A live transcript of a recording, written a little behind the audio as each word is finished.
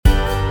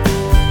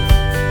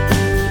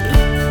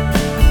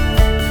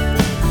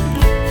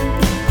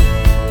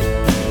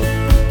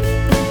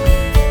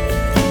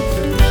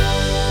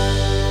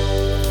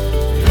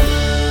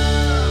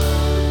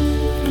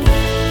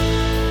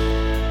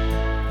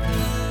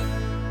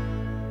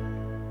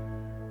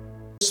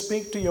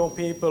Speak to your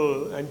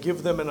people and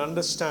give them an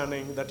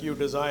understanding that you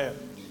desire.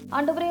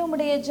 ஆண்டவரே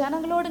உம்முடைய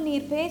ஜனங்களோடு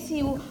நீர் பேசி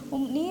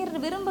நீர்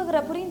விரும்புகிற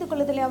புரிந்து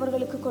கொள்ளுதலை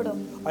அவர்களுக்கு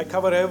கொடும். I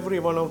cover every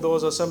one of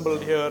those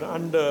assembled here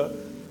under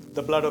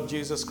the blood of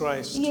Jesus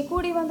Christ. இங்கே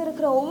கூடி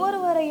வந்திருக்கிற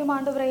ஒவ்வொருவரையும்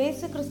ஆண்டவரே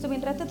இயேசு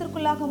கிறிஸ்துவின்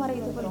இரத்தத்திற்குள்ளாக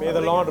மறைத்துக் கொள்ளும். May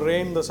the Lord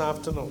reign this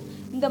afternoon.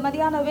 இந்த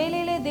மதியான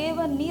வேளையிலே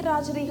தேவன் நீர்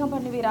ராஜரீகம்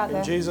பண்ணுவீராக.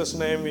 In Jesus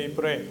name we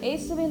pray.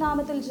 இயேசுவின்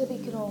நாமத்தில்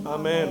ஜெபிக்கிறோம்.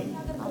 Amen.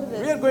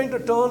 We are going to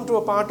turn to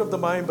a part of the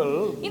Bible.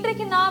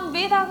 இன்றைக்கு நாம்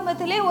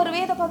வேதாகமத்திலே ஒரு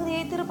வேத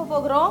பகுதியை திருப்ப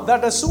போகிறோம்.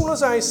 That as soon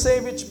as I say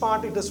which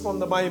part it is from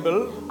the Bible,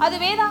 அது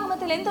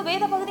வேதாகமத்தில் எந்த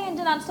வேத பகுதி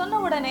என்று நான்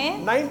சொன்ன உடனே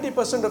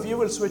 90% of you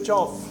will switch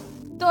off.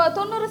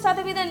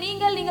 90%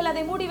 நீங்கள்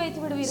அதை மூடி வைத்து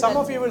விடுவீர்கள். Some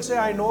of you will say,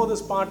 I know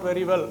this part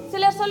very well.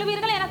 சிலர்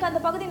சொல்வீர்கள் எனக்கு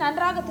அந்த பகுதி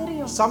நன்றாக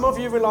தெரியும். Some of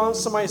you will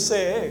answer my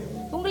say,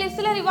 உங்களில்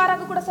சிலர்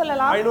இவ்வாறாக கூட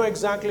சொல்லலாம், I know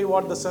exactly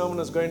what the sermon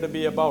is going to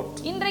be about.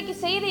 இன்றைக்கு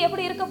செய்தி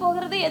எப்படி இருக்க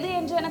போகிறது எது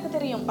என்று எனக்கு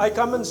தெரியும். I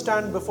come and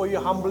stand before you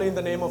humbly in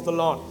the name of the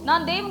Lord.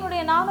 நான்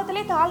தேவனுடைய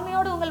நாமத்திலே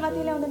தாழ்மையோடு உங்கள்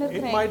மத்தியிலே வந்து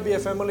நிற்கிறேன். It might be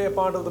a familiar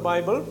part of the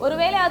Bible.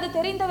 ஒருவேளை அது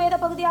தெரிந்த வேத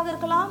பகுதியாக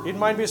இருக்கலாம். It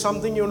might be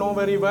something you know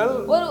very well.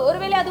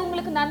 ஒருவேளை அது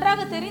உங்களுக்கு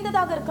நன்றாக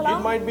தெரிந்ததாக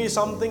இருக்கலாம். It might be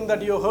something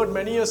that you heard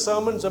many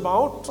sermons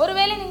about.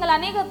 ஒருவேளை நீங்கள்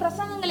अनेक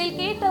பிரசங்கங்களில்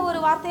கேட்ட ஒரு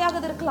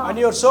வார்த்தையாக இருக்கலாம். And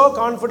you are so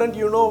confident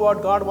you know what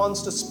God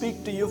wants to speak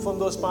to you from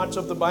those parts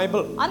of the Bible.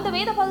 அந்த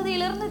வேத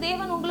பகுதியிலிருந்து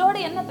தேவன் உங்களோடு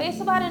என்ன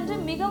பேசுவார் என்று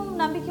மிகவும்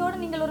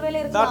நம்பிக்கையோடு நீங்கள் ஒருவேளை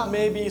இருக்கலாம். That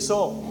may be so.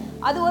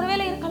 அது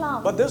ஒருவேளை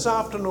இருக்கலாம். But this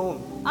afternoon,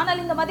 ஆனால்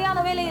இந்த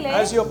மதியான வேளையிலே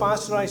as your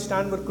pastor I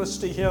stand with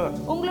Christy here.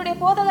 உங்களுடைய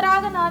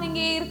போதகராக நான்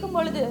இங்கே இருக்கும்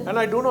பொழுது, and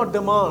I do not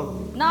demand,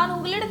 நான்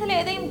உங்களிடத்தில்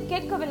எதையும்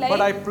கேட்கவில்லை,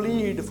 but I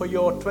plead for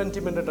your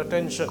 20-minute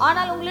attention.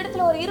 ஆனால்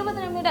உங்களிடத்தில் ஒரு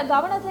 20 நிமிட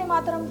கவனத்தை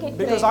மாத்திரம்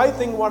கேட்கிறேன். Because I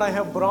think what I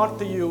have brought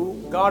to you,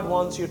 God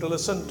wants you to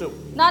listen to.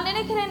 நான்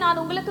நினைக்கிறேன்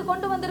நான் உங்களுக்கு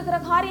கொண்டு வந்திருக்கிற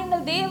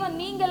காரியங்கள் தேவன்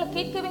நீங்கள்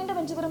கேட்க வேண்டும்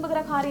என்று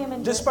விரும்புகிற காரியம்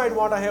என்று. Despite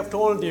what I have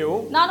told you,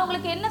 நான்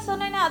உங்களுக்கு என்ன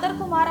சொன்னேனோ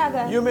அதற்கு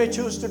மாறாக you may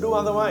choose to do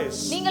otherwise.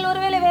 நீங்கள்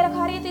ஒருவேளை வேற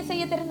காரியத்தை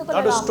செய்ய தெரிந்து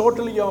கொள்ளலாம். That is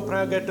totally your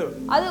prerogative.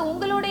 அது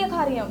உங்களுடைய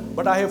காரியம்.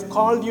 But I have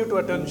called you to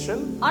attention.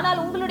 ஆனால்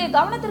உங்களுடைய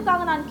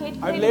கவனத்திற்காக நான்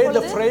கேட்கிறேன். I laid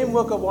the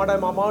framework of what I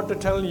am about to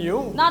tell you.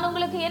 நான்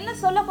உங்களுக்கு என்ன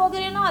சொல்ல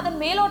போகிறேனோ அதன்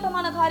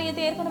மேலோட்டமான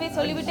காரியத்தை ஏற்கனவே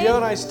சொல்லிவிட்டேன்.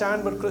 Here I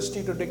stand with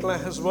Christy to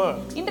declare his word.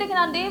 இன்றைக்கு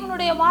நான்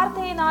தேவனுடைய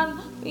வார்த்தையை நான்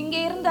இங்கே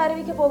இருந்து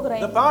அறிவிக்க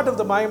போகிறேன். The part of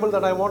the Bible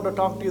that I want to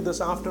talk to you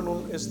this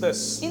afternoon is this.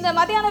 இந்த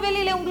மதியான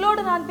வேளையிலே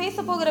உங்களோடு நான்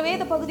பேச போகிற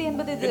வேத பகுதி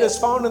என்பது இது. It is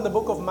found in the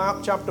book of Mark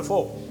chapter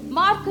 4.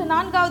 Mark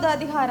 4வது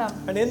அதிகாரம்.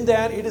 And in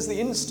there it is the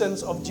instance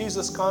of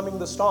Jesus calming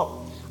the storm.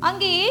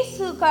 அங்கே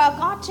இயேசு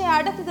காற்றை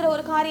அடக்குகிற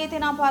ஒரு காரியத்தை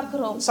நாம்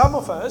பார்க்கிறோம். Some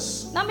of us,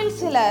 நம்மில்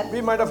சிலர்,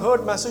 we might have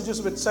heard messages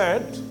which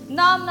said,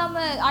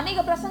 நம்ம अनेक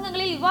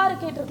பிரசங்கங்களில் இவ்வாறு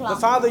கேட்டிருக்கலாம்,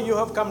 the Father you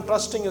have come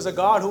trusting is a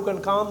God who can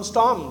calm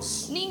storms.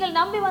 நீங்கள்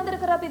நம்பி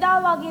வந்திருக்கிற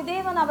பிதாவாகிய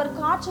தேவன் அவர்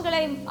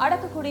காற்றுகளை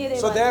அடக்கக்கூடிய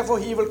தேவன். So therefore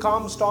he will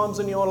calm storms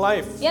in your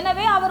life.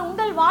 எனவே அவர்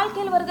உங்கள்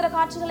வாழ்க்கையில் வருகிற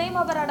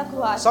காற்றுகளையும் அவர்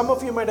அடக்குவார். Some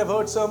of you might have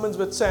heard sermons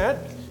which said,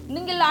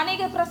 நீங்கள்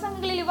अनेक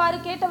பிரசங்கங்களில் இவ்வாறு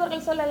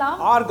கேட்டவர்கள்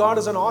சொல்லலாம், our God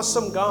is an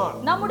awesome God.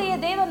 நம்முடைய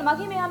தேவன்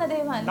மகிமையான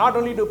தேவன். Not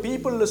only do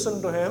people listen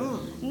to him,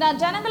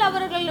 ஜனங்கள்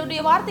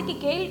அவர்களுடைய வார்த்தைக்கு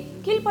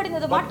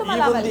கீழ்ப்படிந்தது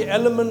மட்டுமல்லாமல், even the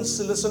elements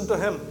listen to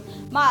him.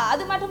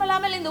 அது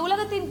மட்டுமல்லாமல் இந்த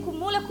உலகத்தின்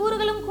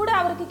மூலக்கூறுகளும் கூட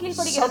அவருக்கு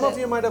கீழ்ப்படிகிறது. Some of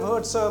you might have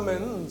heard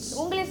sermons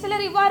உங்களில்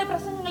சிலர் இவ்வாறு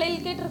பிரசங்கங்களில்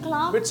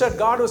கேட்டிருக்கலாம், which said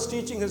God was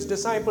teaching his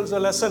disciples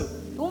a lesson.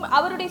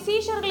 அவருடைய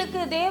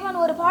சீஷர்களுக்கு தேவன்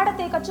ஒரு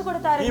பாடத்தை கற்றுக்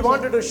கொடுத்தார். He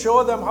wanted to show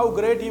them how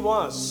great he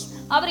was.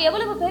 அவர்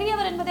எவ்வளவு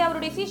பெரியவர் என்பதை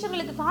அவருடைய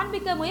சீஷர்களுக்கு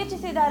காண்பிக்க முயற்சி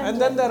செய்தார்.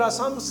 And then there are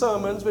some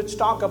sermons which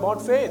talk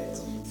about faith.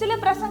 சில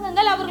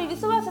பிரசங்கங்கள் அவர்கள்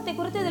விசுவாசத்தை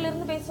குறித்து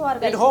இதிலிருந்து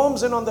பேசுவார்கள். It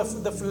homes in on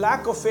the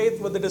lack of faith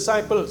with the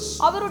disciples.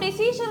 அவருடைய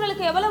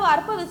சீஷர்களுக்கு எவ்வளவு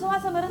அற்ப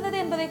விசுவாசம் இருந்தது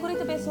என்பதை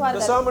குறித்து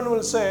பேசுவார்கள். The sermon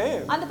will say,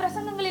 அந்த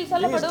பிரசங்கங்களில்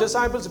சொல்லப்படும், these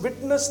disciples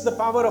witnessed the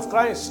power of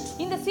Christ.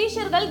 இந்த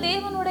சீஷர்கள்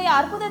தேவனுடைய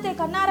அற்புதத்தை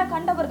கண்ணார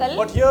கண்டவர்கள்.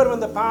 But here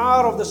when the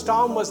power of the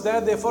storm was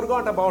there, they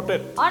forgot about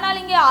it. ஆனால்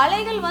இங்கே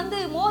அலைகள் வந்து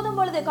மோதும்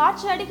பொழுது,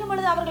 காற்று அடிக்கும்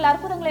பொழுது அவர்கள்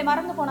அற்புதங்களை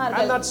மறந்து போனார்கள்.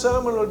 And that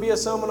sermon will be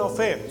a sermon of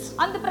faith.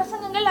 அந்த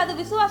பிரசங்கங்கள் அது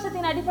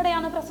விசுவாசத்தின்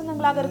அடிப்படையான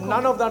பிரசங்கங்களாக இருக்கும்.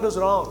 None of that is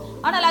wrong.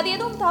 ஆனால் அது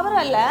எதுவும் தவறு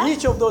அல்ல.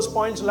 Each of those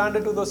points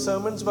landed to those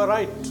sermons were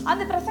right.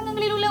 அந்த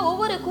பிரசங்கங்களில் உள்ள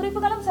ஒவ்வொரு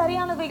குறிப்புகளும்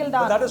சரியானவைகள்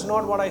தான். But that is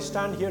not what I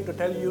stand here to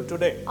tell you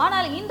today.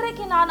 ஆனால்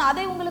இன்றைக்கு நான்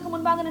அதை உங்களுக்கு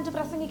முன்பாக நின்று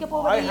பிரசங்கிக்க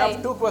போவதில்லை. I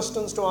have two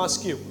questions to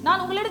ask you.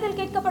 நான் உங்களிடத்தில்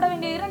கேட்கப்பட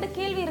வேண்டிய இரண்டு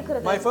கேள்வி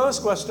இருக்கிறது. My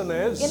first question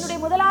is, என்னுடைய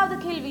முதலாவது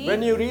கேள்வி,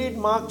 when you read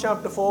Mark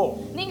chapter 4,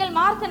 நீங்கள்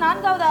மார்க்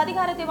 4வது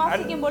அதிகாரத்தை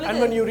வாசிக்கும் பொழுது,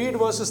 and when you read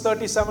verses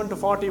 37 to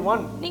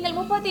 41, நீங்கள்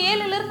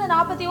 37 இலிருந்து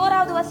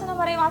 41வது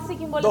வசனம் வரை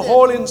வாசிக்கும் பொழுது, the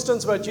whole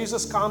instance where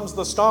Jesus calms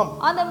the storm,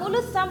 அந்த முழு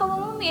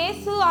சம்பவமும்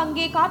இயேசு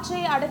அங்கே காற்றை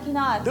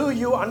அடக்கினார். do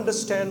you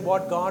understand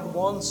what God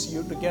wants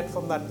you to get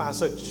from that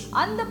passage?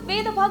 அந்த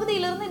வேத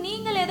பகுதியிலிருந்து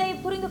நீங்கள் எதை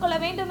புரிந்து கொள்ள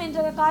வேண்டும்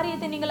என்ற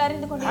காரியத்தை நீங்கள்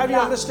அறிந்து கொண்டீர்களா? Have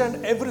you understand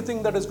everything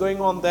that is going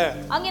on there?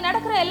 அங்கே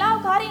நடக்கிற எல்லா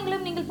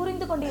காரியங்களையும் நீங்கள்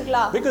புரிந்து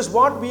கொண்டீர்களா? Because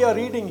what we are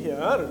reading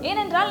here,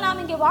 ஏனென்றால்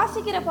நாம் இங்கே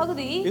வாசிக்கிற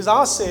பகுதி, is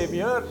our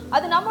Savior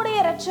அது நம்முடைய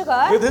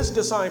இரட்சகர் with his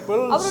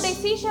disciples அவருடைய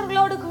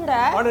சீஷர்களோடு கூட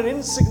on an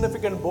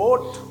insignificant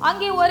boat,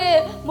 அங்கே ஒரு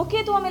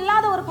முக்கியத்துவம்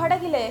இல்லாத ஒரு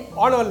படகிலே,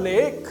 on a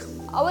lake,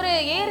 ஒரு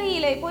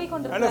ஏரியிலே போய் and a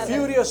கொண்டிருக்கிறார்கள்.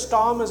 furious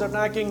storm is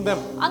attacking them.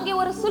 அங்கே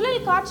ஒரு சுழல்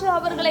காற்று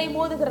அவர்களை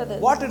மோதுகிறது.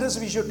 What it is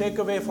we should take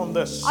away from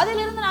this?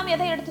 அதிலிருந்து நாம்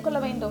எதை எடுத்துக்கொள்ள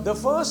வேண்டும்? The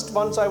first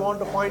ones I want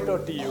to point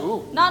out to you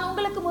நான்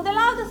உங்களுக்கு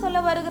முதலாவது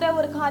சொல்ல வருகிற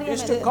ஒரு காரியம்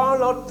is இது. to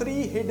call out 3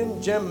 hidden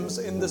gems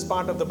in this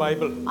part of the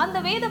Bible. அந்த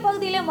வேத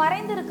பகுதியிலே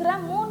மறைந்திருக்கிற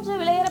 3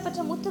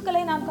 விலையேறப்பெற்ற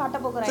முத்துக்களை நான் காட்ட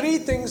போகிறேன். 3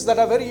 things that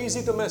are very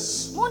easy to miss.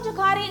 3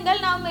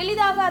 காரியங்கள் நாம்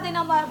எளிதாக அதை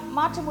நாம்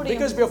மாற்ற முடியும்.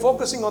 Because we are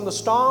focusing on the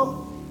storm.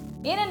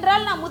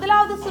 ஏனென்றால் நாம்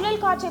முதலாவது சுழல்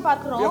காற்றை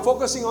பார்க்கிறோம். We are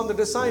focusing on the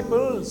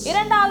disciples.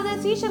 இரண்டாவது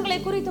சீஷர்களை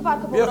குறித்து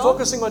பார்க்க We are போகிறோம்.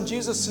 focusing on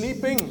Jesus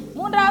sleeping.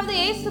 மூன்றாவது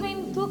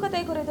இயேசுவின்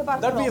தூக்கத்தை குறித்து That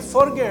பார்க்கிறோம். we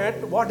forget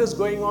what is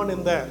going on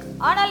in there.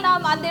 ஆனால்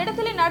நாம் அந்த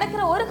இடத்திலே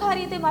நடக்கிற ஒரு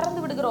காரியத்தை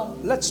மறந்து விடுகிறோம்.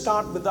 Let's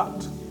start with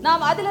that.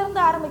 நாம்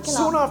அதிலிருந்து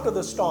ஆரம்பிக்கலாம். Soon after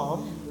the storm,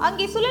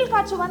 அங்கே சுழல்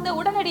காற்று வந்த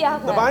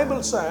உடனடியாக the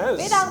Bible says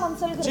வேதாகமம்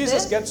சொல்கிறது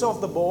Jesus gets off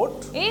the boat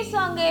இயேசு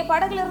அங்கே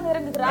படகிலிருந்து and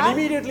இறங்குகிறார்.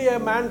 immediately a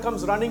man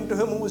comes running to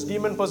him who is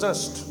demon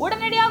possessed.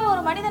 உடனடியாக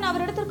ஒரு மனிதன்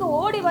அவரிடத்திற்கு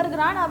ஓடி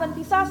வருகிறான். அவன்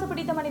பிசாசு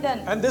பிடித்த மனிதன்.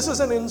 And this is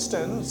an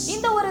instance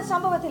இந்த ஒரு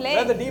சம்பவத்திலே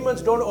where the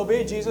demons don't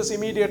obey Jesus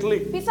immediately.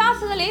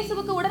 பிசாசுகள்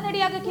இயேசுவுக்கு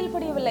உடனடியாக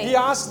கீழ்ப்படியவில்லை. He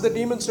asks the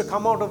demons to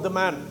come out of the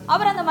man,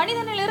 அவர் அந்த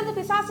மனிதனிலிருந்து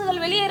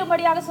பிசாசுகள்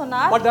வெளியேறும்படியாக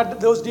சொன்னார். but that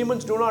those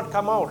demons do not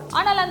come out.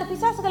 ஆனால் அந்த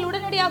பிசாசுகள்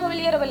உடனடியாக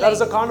வெளியேறவில்லை. There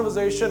is a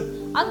conversation.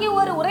 அங்கே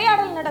ஒரு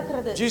உரையாடல்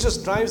நடக்கிறது. Jesus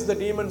drives the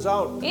demons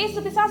out இயேசு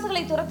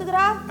பிசாசுகளை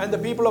துரத்துகிறார். and the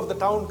people of the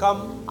town come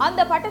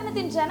அந்த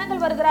பட்டணத்தின் ஜனங்கள்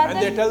and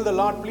வருகிறார்கள். they tell the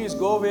Lord, please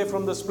go away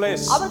from this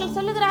place. அவர்கள்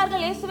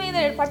சொல்லுகிறார்கள் இயேசுவே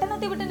இந்த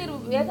பட்டணத்தை விட்டு நீர்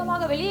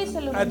வேகமாக வெளியே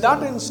செல்லும். At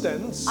that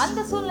instance,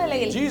 அந்த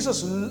சூழ்நிலையில்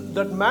Jesus,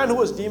 that man who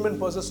was demon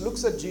possessed,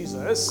 looks at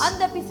Jesus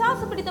அந்த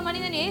பிசாசு பிடித்த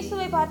மனிதன்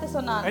இயேசுவை பார்த்து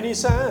சொன்னான். and he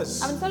says,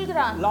 அவன்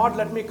சொல்கிறான், Lord,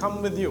 let me come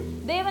with you.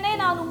 தேவனே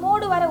நான்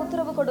உம்மோடு வர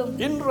உத்தரவு கொடும்.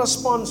 In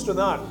response to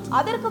that,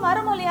 அதற்கு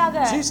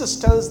மறுமொழியாக Jesus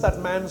tells that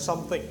man something.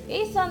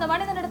 இயேசு அந்த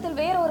மனிதனிடத்தில்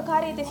வேற ஒரு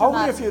காரியத்தை How many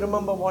சொன்னார். of you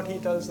remember what he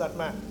tells that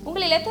man?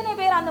 உங்களில் எத்தனை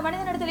பேர் அந்த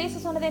மனிதனிடத்தில் இயேசு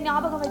சொன்னதை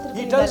ஞாபகம் He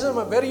வைத்திருக்கிறீர்கள்? tells him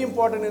a very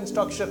important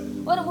instruction.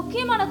 ஒரு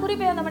முக்கியமான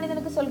குறிப்பை அந்த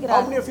மனிதனுக்கு How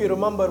சொல்கிறார். many of you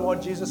remember what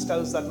Jesus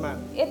tells that man?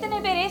 எத்தனை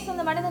பேர் இயேசு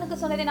அந்த மனிதனுக்கு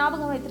சொன்னதை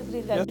ஞாபகம்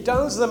வைத்திருக்கிறீர்கள்? He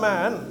tells the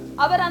man,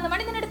 அவர் அந்த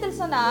மனிதனிடத்தில்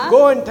சொன்னார்,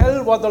 go and tell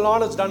what the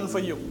Lord has done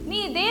for you.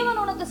 நீ தேவன்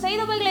உனக்கு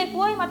செய்தவைகளை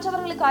போய்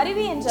மற்றவர்களுக்கு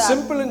அறிவி என்றார்.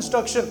 Simple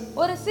instruction.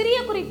 ஒரு சிறிய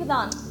குறிப்பு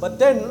தான். But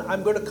then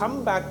I'm going to come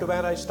back to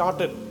where I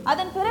started.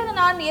 அதன் பிறகு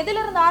நான்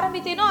எதிலிருந்து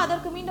ஆரம்பித்தேனோ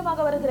அதற்கு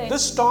மீண்டுமாக வருகிறேன்.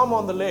 This storm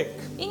on the lake.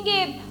 இங்கே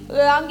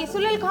அங்கே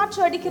சுழல் காற்று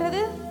அடிக்கிறது.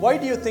 Why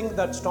do you think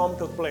that storm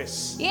took place?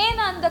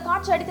 ஏன் அந்த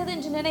காற்று அடித்தது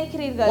என்று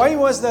நினைக்கிறீர்கள்? Why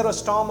was there a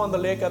storm on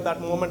the lake at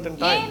that moment in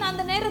time? ஏன்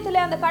அந்த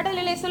நேரத்திலே அந்த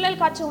கடலிலே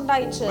சுழல் காற்று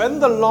உண்டாயிற்று? When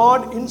the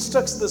Lord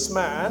instructs this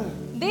man,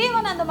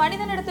 தேவன் அந்த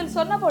மனிதனிடத்தில்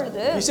சொன்ன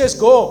பொழுது he says,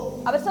 go.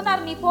 அவர்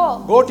சொன்னார், நீ போ,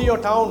 Go to your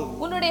town.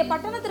 உன்னுடைய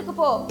பட்டணத்திற்கு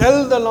போ. Tell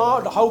the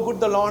Lord how good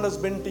the Lord has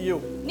been to you.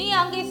 நீ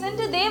அங்கே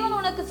சென்று தேவன்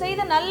உனக்கு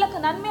செய்த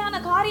நன்மையான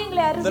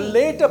காரியங்களை அறிவி. The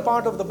later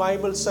part of the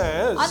Bible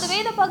says, அந்த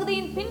வேத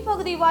பகுதியின்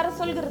பின்பகுதி இவ்வாறு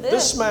சொல்கிறது,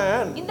 this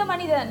man இந்த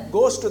மனிதன்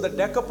goes to the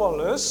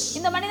Decapolis.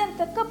 இந்த மனிதன்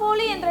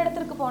தெக்கப்போலி என்ற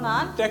இடத்திற்கு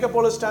போனான்.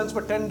 Decapolis stands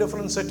for 10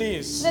 different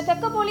cities. இந்த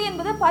தெக்கப்போலி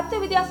என்பது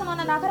 10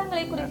 வித்தியாசமான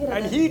நகரங்களை குறிக்கிறது.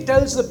 And he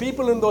tells the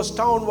people in those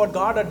towns what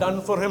God had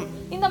done for him.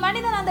 இந்த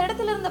மனிதன் அந்த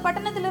இடத்தில் இருந்த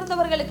பட்டணத்தில்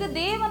இருந்தவர்களுக்கு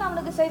தேவன்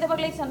அவனுக்கு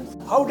செய்தவைகளை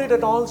சொன்னார். How did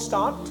it all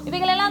start?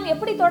 இவைகள் எல்லாம்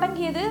எப்படி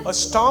தொடங்கியது? A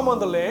storm on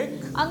the lake.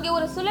 அங்கே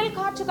ஒரு சுழல்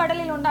காற்று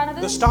கடலில்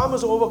உண்டானது. The storm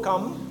is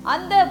overcome.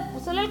 அந்த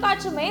சுழல்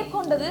காற்று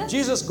மேற்கொண்டது.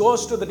 Jesus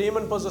goes to the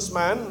demon possessed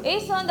man.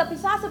 இயேசு அந்த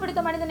பிசாசு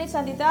பிடித்த மனிதனை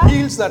சந்தித்தார்.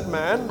 Heals that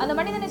man. அந்த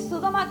மனிதனை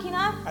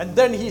சுகமாக்கினார். And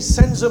then he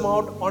sends him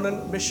out on a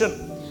mission.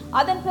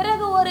 அதன்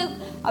பிறகு ஒரு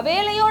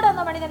வேலையோடு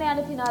அந்த மனிதனை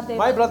அனுப்பினார்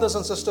தேவன். My brothers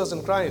and sisters in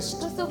Christ,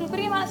 கிறிஸ்துவுக்குள்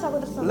பிரியமான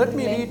சகோதர let சகோதரிகளே,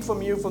 me read from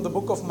you from the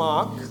book of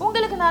Mark,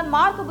 உங்களுக்கு நான்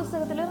மார்க்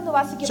புத்தகத்திலிருந்து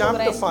வாசிக்க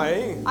chapter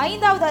போகிறேன். 5,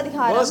 5வது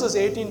அதிகாரம் verses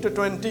 18 to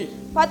 20.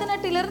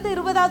 18 லிருந்து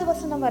 20வது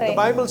வசனம் வரை.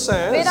 The Bible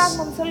says,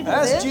 வேதாகமம் சொல்கிறது,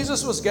 as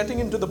Jesus was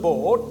getting into the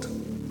boat,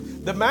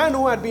 the man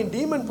who had been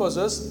demon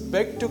possessed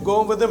begged to go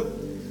with him.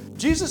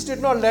 Jesus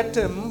did not let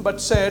him, but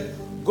said,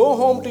 go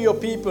home to your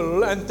people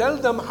and tell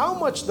them how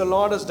much the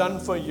Lord has done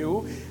for you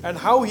and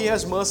how he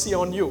has mercy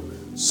on you.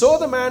 So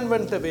the man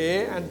went away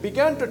and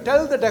began to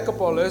tell the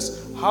Decapolis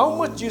how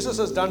much Jesus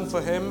has done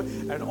for him,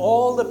 and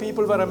all the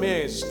people were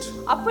amazed.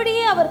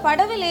 அப்படியே அவர்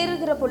படவில்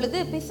ஏறுகிற பொழுது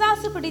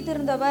பிசாசு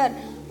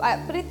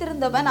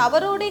பிடித்திருந்தவன்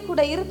அவரோடே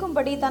கூட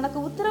இருக்கும்படி தனக்கு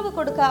உத்தரவு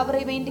கொடுக்க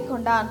அவரை வேண்டிக்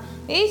கொண்டான்.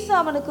 இயேசு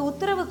அவனுக்கு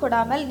உத்தரவு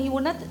கொடாமல், நீ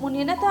உன்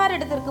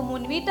இனத்தாரிடத்திற்கும்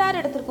உன்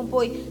வீட்டாரிடத்திற்கும்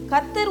போய்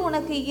கர்த்தர்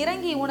உனக்கு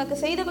இறங்கி உனக்கு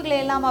செய்தவைகளை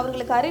எல்லாம்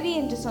அவர்களுக்கு அறிவி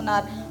என்று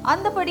சொன்னார்.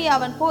 அந்தபடி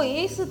அவன் போய்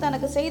இயேசு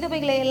தனக்கு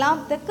செய்தவைகளை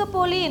எல்லாம்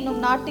தெக்கப்போலி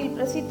என்னும் நாட்டில்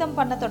பிரசித்தம்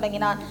பண்ண தொடங்கினான்.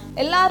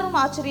 எல்லாரும்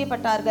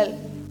ஆச்சரியப்பட்டார்கள்.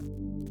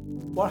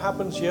 What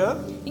happens here?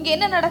 இங்க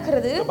என்ன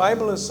நடக்கிறது? The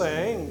Bible is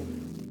saying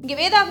இங்கே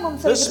வேதாகமம்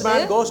This சொல்கிறது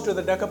man goes to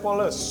the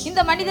Decapolis.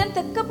 இந்த மனிதன்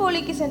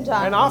தெக்கப்போலிக்கு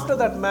சென்றான். And after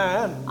that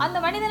man, அந்த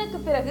மனிதனுக்கு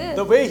பிறகு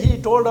the way he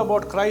told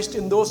about Christ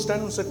in those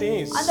 10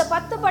 cities, அந்த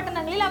 10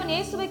 பட்டணங்களில் அவன்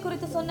இயேசுவை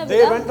குறித்து சொன்ன they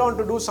விதம், went on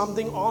to do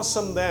something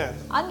awesome there.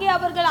 அங்கே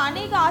அவர்கள்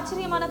அநேக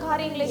ஆச்சரியமான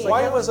காரியங்களை Why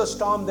செய்தார்கள். was a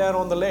storm there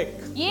on the lake?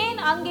 ஏன்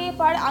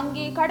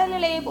அங்கே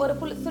கடலிலே ஒரு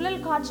சுழல்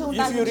காற்று If you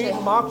உண்டாயிற்று? read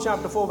Mark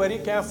chapter 4 very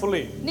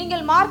carefully,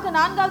 நீங்கள் மார்க்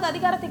 4வது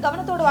அதிகாரத்தை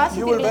கவனத்தோடு you will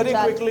வாசிப்பீர்கள் very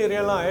என்றால் quickly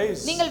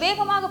realize நீங்கள்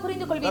வேகமாக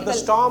புரிந்து that the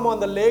கொள்வீர்கள். storm on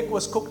the lake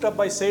was cooked up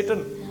by Satan.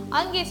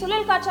 அங்கே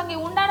சுழல் காற்று அங்கே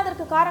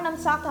உண்டானதற்கு காரணம்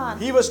சாத்தான்.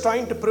 He was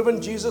trying to prevent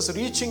Jesus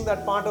reaching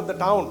that part of the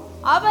town.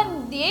 அவன்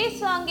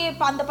இயேசு அங்கே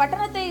அந்த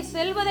பட்டணத்தை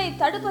செல்வதை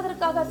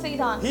தடுப்பதற்காக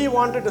செய்தான். He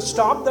wanted to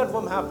stop that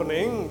from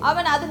happening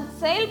அவன்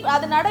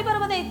அது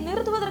நடைபெறுவதை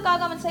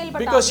நிறுத்துவதற்காக அவன்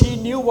செயல்பட்டான். because he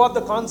knew what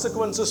the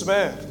consequences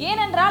were.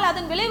 ஏனென்றால்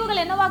அதன்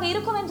விளைவுகள் என்னவாக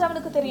இருக்கும் என்று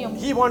அவனுக்கு தெரியும்.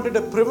 He wanted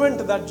to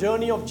prevent that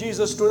journey of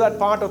Jesus to that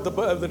part of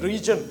the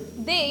region.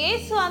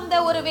 இயேசு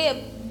அந்த ஒரு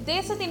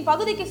தேசத்தின்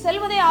பகுதிக்கு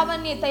செல்வதை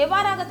அவன்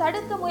எவ்வாறாக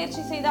தடுக்க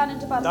முயற்சி செய்தான்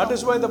என்று பார்த்தோம். That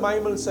is why the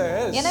Bible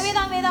says, எனவே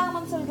தான்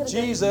வேதாகமம் சொல்கிறது,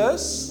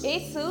 Jesus,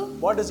 இயேசு,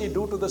 what does he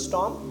do to the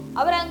storm?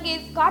 அவர் அங்கே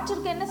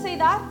காற்றிற்கு என்ன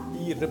செய்தார்?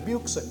 He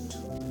rebukes it.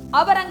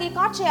 அவர் அங்கே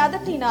காற்றை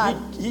அதட்டினார்.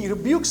 He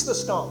rebukes the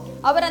storm.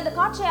 அவர் அந்த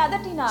காற்றை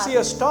அதட்டினார். See,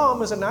 a storm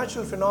is a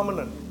natural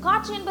phenomenon.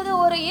 காற்று என்பது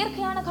ஒரு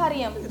இயற்கையான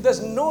காரியம்.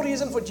 There's no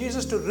reason for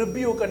Jesus to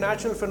rebuke a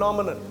natural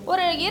phenomenon.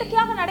 ஒரு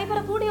இயற்கையாக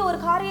நடைபெறக்கூடிய ஒரு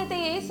காரியத்தை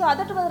இயேசு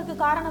அதட்டுவதற்கு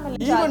காரணம் இல்லை.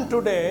 Even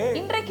today,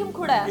 இன்றைக்கும்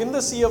கூட in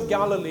the Sea of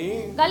Galilee,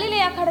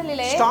 கலிலேயா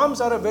கடலிலே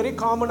storms are a very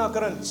common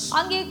occurrence.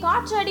 அங்கே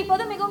காற்று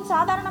அடிப்பது மிகவும்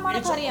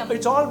சாதாரணமான காரியம்.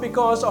 It's all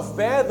because of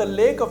where the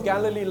Lake of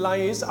Galilee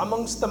lies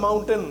amongst the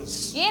mountains.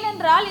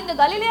 ஏனென்றால் இந்த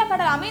கலிலேயா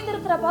கடல்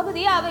அமைந்திருக்கிற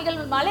பகுதி அவைகள்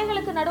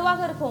மலைகளுக்கு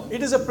நடுவாக இருக்கும்.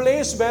 It is a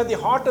place where the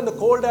hot and the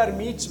cold air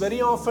meets very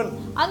often.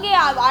 அங்கே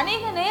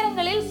அநேக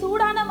நேரங்களில்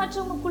சூடான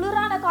மற்றும்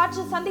குளிரான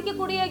காற்று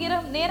சந்திக்கக்கூடிய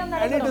நேரம் And it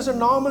நடைபெறும். is a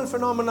normal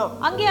phenomenon.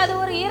 அங்கே அது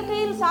ஒரு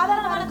இயற்கையில்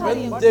சாதாரணமான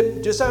காரியம். When the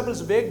disciples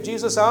wake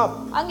Jesus up,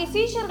 அங்கே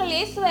சீஷர்கள்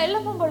இயேசுவை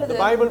எழுப்பும் பொழுது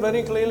the Bible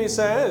very clearly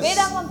says,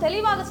 வேதாகமம்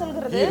தெளிவாக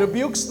சொல்கிறது, he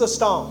rebukes the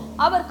storm.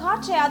 அவர்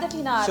காற்றை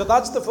அதட்டினார். So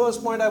that's the first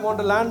point I want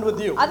to land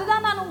with you.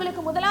 அதுதான் நான்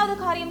உங்களுக்கு முதலாவது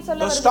காரியம்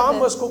சொல்ல The storm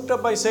வருகிறேன். was cooked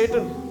up by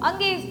Satan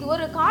அங்கே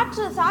ஒரு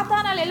காற்று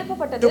சாத்தானால்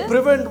எழுப்பப்பட்டது. to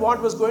prevent what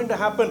was going to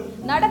happen.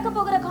 நடக்க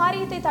போகிற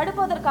காரியத்தை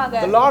தடுப்பதற்காக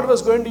The Lord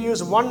was going to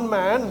use one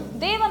man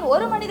தேவன்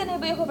ஒரு மனிதனை to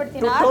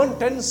உபயோகப்படுத்தினார். turn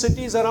 10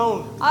 cities around.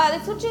 அதை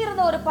சுற்றி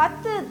இருந்த ஒரு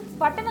 10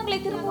 பட்டணங்களை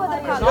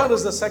திருப்புவதற்காக. Here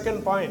is the second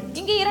point.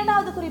 இங்கே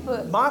இரண்டாவது குறிப்பு.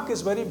 Mark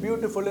is very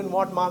beautiful in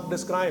what Mark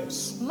describes.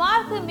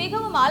 Mark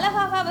மிகவும்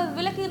அழகாக அவர்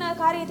விளக்கின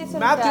காரியத்தை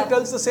Matthew சொல்கிறார்.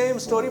 tells the same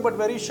story but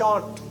very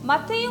short.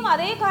 மத்தேயும்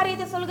அதே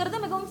காரியத்தை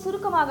சொல்கிறது மிகவும்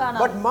சுருக்கமாக.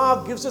 But Mark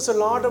gives us a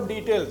lot of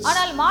details.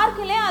 ஆனால்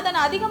மார்க்கிலே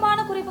அதன் அதிகமான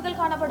குறிப்புகள்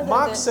காணப்படுகிறது.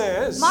 Mark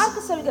says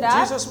மார்க் சொல்கிறார்,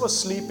 Jesus was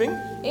sleeping.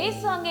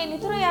 இயேசு அங்கே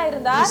நித்திரையா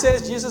இருந்தார். He says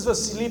Jesus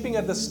was sleeping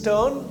at the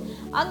stern.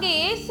 அங்கே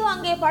இயேசு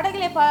அங்கே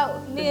படகிலே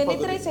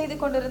நித்திரை செய்து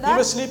He கொண்டிருந்தார்.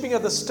 was sleeping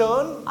at the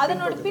stern.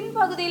 அதனோட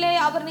பின்பகுதியிலே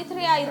அவர்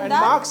நித்திரையா And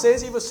இருந்தார். Mark says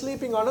he was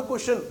sleeping on a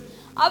cushion.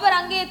 அவர்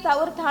அங்கே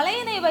ஒரு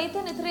தலையணை வைத்து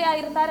நித்திரையா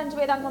இருந்தார் என்று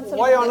வேதாகமம் Why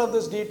சொல்கிறது. all of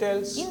these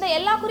details? இந்த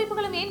எல்லா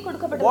குறிப்புகளும் ஏன் What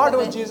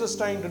கொடுக்கப்பட்டிருக்கிறது? was Jesus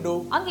trying to do?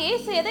 அங்கே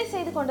இயேசு எதை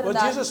செய்து Was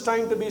கொண்டிருந்தார்? Jesus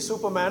trying to be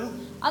Superman?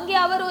 அங்கே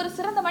அவர் ஒரு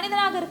சிறந்த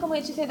மனிதனாக இருக்க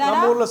முயற்சி செய்தாரா?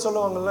 நம்ம ஊர்ல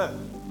சொல்லுவாங்கல்ல,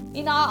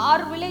 In our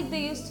village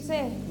they used to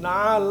say,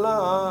 நான்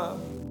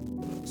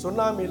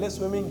சுனாமில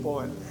ஸ்விம்மிங்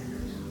போவேன்.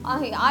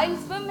 I'll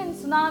swim in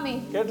tsunami.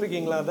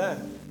 கேட்டிருக்கீங்களா அத?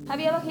 Have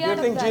you ever Do you heard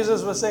of think that? Jesus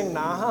was saying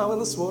நான்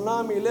வந்து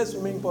சுனாமில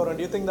ஸ்விம்மிங் போறேன்?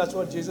 Do you think that's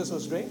what Jesus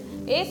was doing?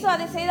 இயேசு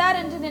அதை செய்தார்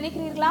என்று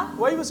நினைக்கிறீர்களா?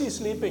 Why was he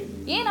sleeping?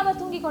 ஏன் அவர்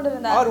தூங்கிக்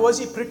கொண்டிருந்தார்? Or was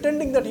he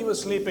pretending that he was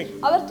sleeping?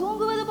 அவர்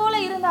தூங்குவது போல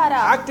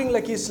இருந்தாரா? Acting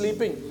like he's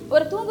sleeping?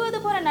 ஒரு தூங்குவது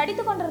போல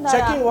நடித்துக் கொண்டிருந்தாரா?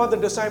 Checking what the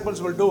disciples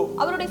will do?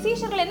 அவருடைய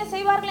சீஷர்கள் என்ன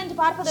செய்வார்கள் என்று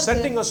பார்ப்பதற்கு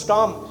Setting a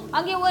storm.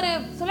 அங்கே ஒரு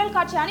சுழல்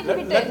காற்றை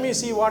அனுப்பிவிட்டு Let me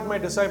see what my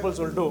disciples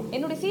will do.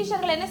 என்னுடைய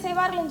சீஷர்கள் என்ன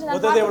செய்வார்கள் என்று நான்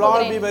Whether they will all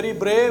பார்க்க be போகிறேன். very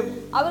brave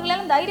அவர்கள்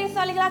எல்லாம்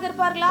தைரியசாலிகளாக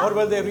இருப்பார்களா? or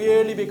will they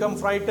really become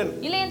frightened?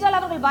 இல்லை என்றால்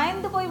அவர்கள்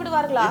பயந்து போய்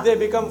விடுவார்களா? If they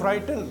become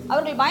frightened,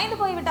 அவர்கள் பயந்து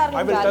போய் விட்டார்கள்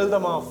I will என்றால் tell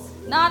them off.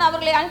 நான்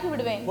அவர்களை அனுப்பி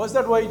விடுவேன். Was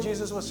that why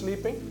Jesus was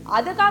sleeping?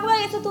 அதற்காகவா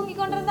இயேசு தூங்கிக்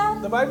கொண்டிருந்தார்?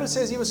 The Bible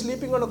says he was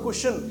sleeping on a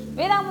cushion.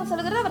 வேதாகமம்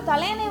சொல்கிறது அவர்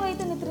தலையணை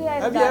வைத்து நித்திரையா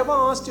Have you இருந்தார். ever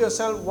asked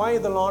yourself why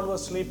the Lord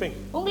was sleeping?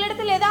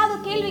 உங்களிடத்தில் ஏதாவது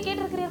கேள்வி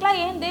கேட்டிருக்கிறீர்களா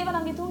ஏன் தேவன்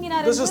அங்கே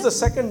தூங்கினார் This is என்று? the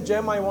second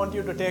gem I want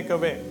you to take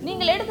away.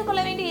 நீங்கள்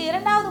எடுத்துக்கொள்ள வேண்டிய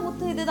இரண்டாவது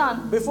முத்து இதுதான்.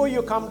 Before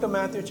you come to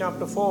Matthew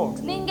chapter 4,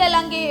 நீங்கள்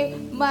அங்கே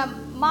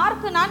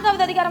மார்க்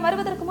 4வது அதிகாரம்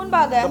வருவதற்கு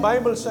முன்பாக the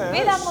Bible says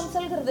வேதாகமம்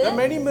சொல்கிறது there are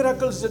many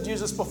miracles that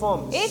Jesus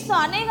performs. இயேசு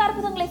अनेक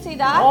அற்புதங்களை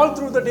செய்தார். All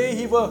through the day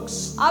he works.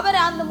 அவர்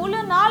அந்த முழு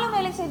நாளும்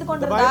வேலை செய்து The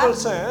கொண்டிருந்தார். Bible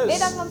says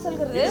வேதாகமம்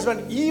சொல்கிறது it is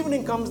when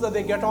evening comes that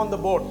they get on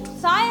the boat.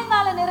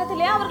 சாயங்கால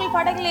நேரத்திலே அவர்கள்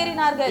படகில்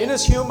ஏறினார்கள். In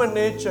his human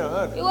nature,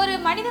 ஒரு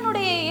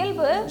மனிதனுடைய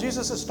இயல்பு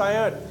Jesus is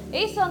tired.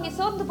 இயேசு அங்கே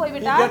சோர்ந்து போய் He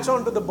விட்டார். gets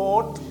onto the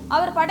boat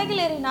அவர்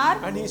படகில் ஏறினார்.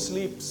 and he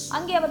sleeps.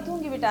 அங்கே அவர்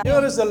தூங்கி விட்டார்.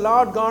 Here is the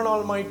Lord God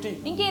Almighty.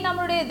 இங்கே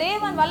நம்முடைய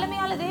தேவன்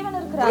வல்லமையான தேவன்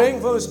இருக்கிறார். இருக்கிறார். praying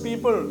for his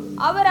people,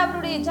 அவர்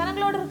அவருடைய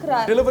ஜனங்களோடு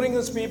இருக்கிறார். delivering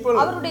his people,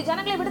 அவருடைய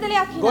ஜனங்களை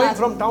விடுதலையாக்கினார். going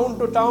from town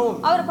to town,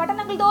 அவர்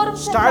பட்டணங்கள் தோறும்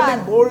standing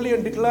சென்றார். boldly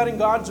and declaring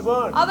God's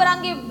word. அவர்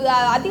அங்கே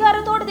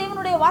அதிகாரத்தோடு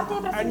தேவனுடைய வார்த்தையை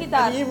And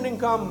பிரசங்கித்தார். evening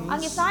comes,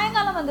 அங்கே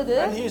சாயங்காலம் வந்தது.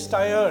 and he is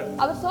tired.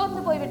 அவர்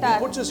சோர்ந்து He போய்விட்டார்.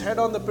 puts his head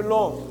on the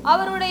pillow,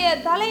 அவருடைய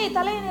தலையை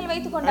தலையணியில்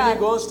வைத்துக் and கொண்டார்.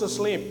 he goes to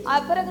sleep.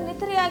 பிறகு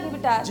நித்திரையாகி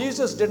விட்டார்.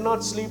 Jesus did not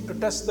sleep to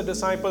test the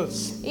disciples.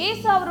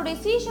 இயேசு அவருடைய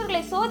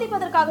சீஷர்களை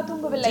சோதிப்பதற்காக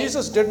தூங்கவில்லை.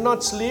 Jesus did not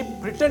sleep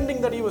pretending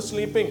that he was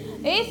sleeping.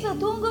 இயேசு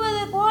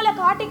தூங்குவது போல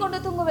காட்டிக்கொண்டு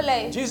தூங்கவில்லை.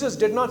 Jesus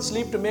did not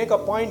sleep to make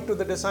a point to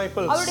the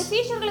disciples. அவருடைய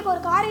சீஷர்களுக்கு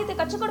ஒரு காரியத்தை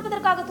கற்றுக்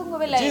கொடுப்பதற்காக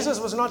தூங்கவில்லை. Jesus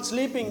was not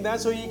sleeping there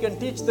so he can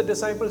teach the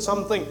disciples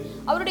something.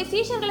 அவருடைய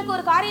சீஷர்களுக்கு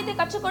ஒரு காரியத்தை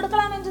கற்றுக்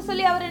கொடுக்கலாம் என்று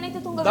சொல்லி அவர் நினைத்து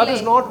That தூங்கவில்லை.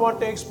 is not what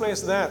takes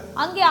place there.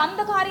 அங்கே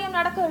அந்த காரியம்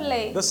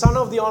நடக்கவில்லை. The Son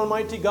of the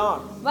Almighty God,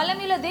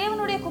 வல்லமையுள்ள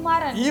தேவனுடைய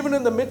குமாரன் even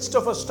in the midst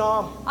of a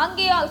storm,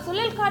 அங்கே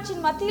சுழல்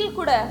காற்றின் மத்தியில்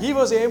கூட he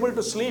was able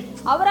to sleep.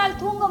 அவரால்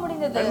தூங்க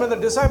முடிந்தது. And when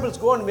the disciples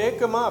go and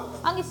wake him up,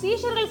 அங்கே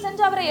சீஷர்கள்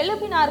சென்று அவரை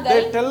எழுப்பினார்கள்.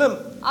 they tell him,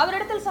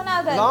 அவரிடத்தில்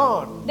சொன்னார்கள்,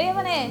 Lord,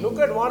 தேவனே, look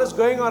at what is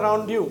going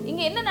around you.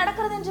 இங்கே என்ன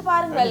நடக்கிறது என்று And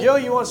பாருங்கள். here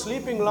you are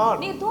sleeping, Lord.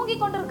 நீர்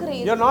தூங்கிக்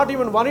கொண்டிருக்கிறீர். You are not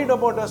even worried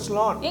about us,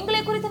 Lord.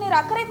 எங்களை குறித்து நீர்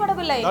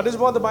அக்கறைப்படவில்லை. That is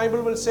what the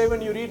Bible will say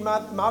when you read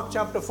Mark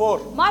chapter 4.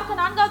 Mark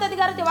 4வது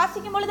அதிகாரத்தை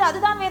வாசிக்கும் பொழுது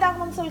அதுதான்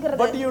வேதாகமம்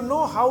சொல்கிறது. But do you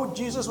know how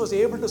Jesus was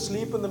able to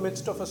sleep in the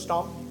midst of a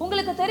storm?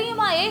 உங்களுக்கு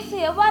தெரியுமா இயேசு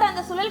எவ்வாறு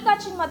அந்த சுழல்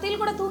காற்றின்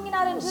மத்தியில் கூட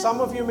தூங்கினார் என்று?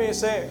 Some of you may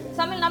say,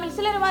 நம்மில்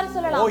சிலர் இவ்வாறு oh,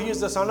 சொல்லலாம், he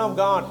is the Son of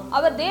God.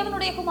 அவர்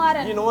தேவனுடைய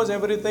குமாரன், He knows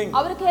everything.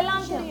 அவருக்கு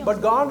எல்லாம் தெரியும். But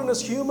God in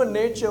his human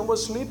nature was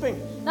sleeping.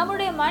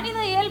 நம்முடைய மனித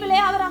இயல்பிலே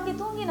அவர் அங்கே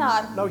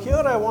தூங்கினார். Now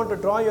here I want to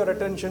draw your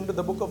attention to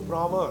the book of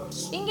Proverbs.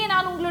 இங்கே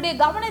நான் உங்களுடைய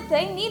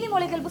கவனத்தை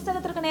நீதிமொழிகள்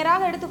புத்தகத்திற்கு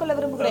நேராக எடுத்துக்கொள்ள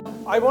விரும்புகிறேன்.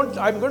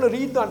 I'm going to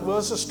read that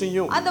verses to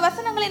you. அந்த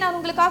வசனங்களை நான்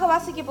உங்களுக்காக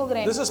வாசிக்க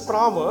போகிறேன். This is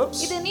Proverbs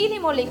இது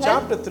நீதிமொழிகள்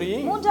chapter 3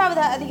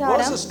 3வது அதிகாரம்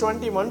verses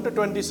 21 to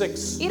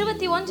 26.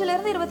 21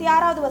 லிருந்து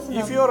 26வது வசனம்.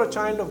 If you are a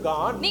child of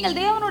God, நீங்கள்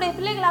தேவனுடைய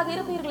பிள்ளைகளாக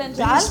இருப்பீர்கள்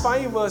என்றால் these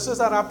 5 verses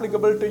are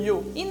applicable to you.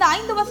 இந்த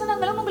 5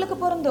 வசனங்களும் உங்களுக்கு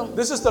பொருந்தும்.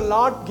 This is the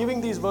Lord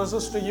giving these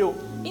verses to you.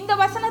 இந்த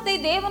வசனத்தை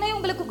தேவனே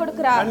உங்களுக்கு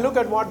கொடுக்கிறார். And look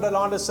at what the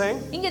Lord is saying.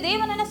 இங்க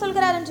தேவன் என்ன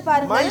சொல்கிறார் என்று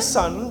பாருங்கள். My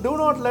son, do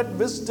not let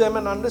wisdom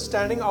and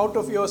understanding out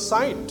of your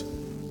sight.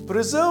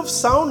 Preserve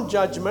sound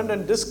judgment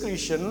and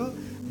discretion.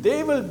 They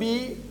will be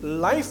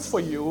life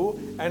for you,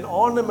 an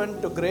ornament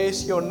to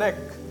grace your neck.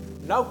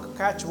 Now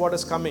catch what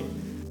is coming.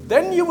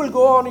 Then you will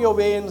go on your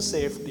way in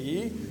safety.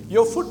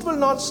 Your foot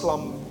will not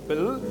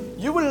slumble.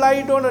 You will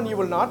lie down and you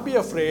will not be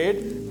afraid.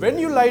 When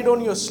you lie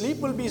down, your sleep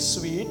will be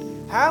sweet.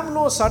 Have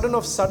no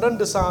sudden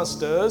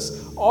disasters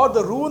or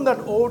the ruin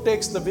that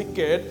overtakes the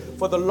wicked.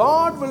 For the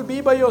Lord will be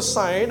by your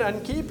side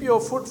and keep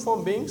your foot from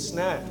being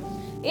snared.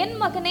 என்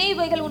மகனே,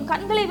 இவைகள் உன்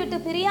கண்களை விட்டு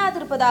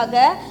பிரியாதிருப்பதாக.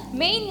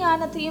 மெய்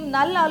ஞானத்தையும்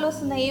நல்ல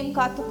ஆலோசனையும்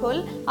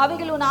காத்துக்கொள்.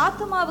 அவைகள் உன்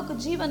ஆத்துமாவுக்கு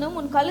ஜீவனும்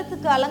உன்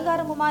கழுத்துக்கு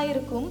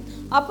அலங்காரமுமாயிருக்கும்.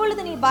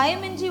 அப்பொழுது நீ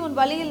பயமின்றி உன்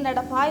வழியில்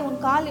நடப்பாய், உன்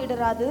கால்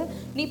இடராது.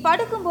 நீ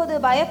படுக்கும்போது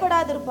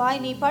பயப்படாதிருப்பாய்,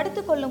 நீ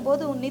படுத்துக் கொள்ளும்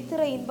போது உன்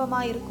நித்திரை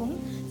இன்பமாயிருக்கும்.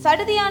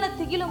 சடுதியான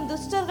திகிலும்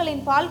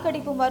துஷ்டர்களின் பால்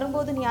கடிப்பும்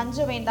வரும்போது நீ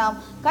அஞ்ச வேண்டாம்.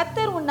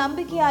 கர்த்தர் உன்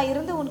நம்பிக்கையாய்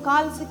இருந்து உன்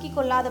கால் சிக்கிக்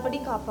கொள்ளாதபடி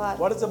காப்பார்.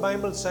 What does the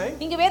Bible say?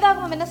 இங்க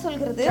வேதாகமம் என்ன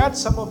சொல்கிறது? Catch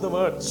some of the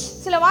words.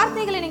 சில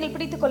வார்த்தைகளை நீங்கள்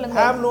பிடித்துக்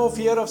கொள்ளுங்கள். Have no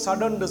fear of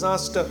sudden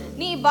disaster.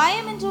 நீ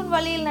பயமின்றி உன்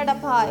வழியில்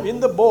நடப்பாய். In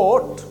the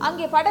boat,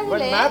 அங்கே படகிலே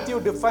when Matthew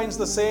describes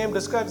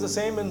the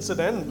same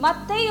incident,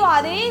 மத்தேயு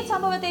அதே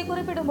சம்பவத்தை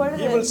குறிப்பிடும்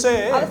பொழுது he will say,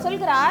 அவர்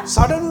சொல்கிறார்,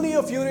 suddenly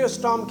a furious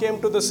storm came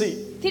to the sea.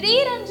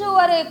 திடீரென்று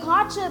ஒரு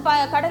காற்று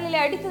கடலிலே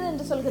அடித்தது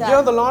என்று சொல்கிறார்.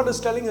 Here the Lord is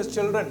telling his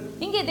children,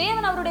 இங்கே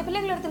தேவன் அவருடைய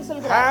பிள்ளைகளிடத்தில்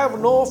சொல்கிறார், have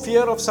no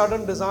fear of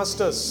sudden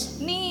disasters.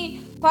 நீ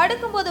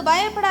படுக்கும்போது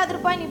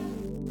பயப்படாதிருப்பாய்.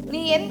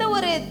 நீ எந்த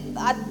ஒரு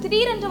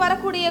திடீரென்று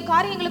வரக்கூடிய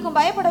காரியங்களுக்கும்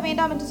பயப்பட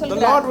வேண்டாம் என்று The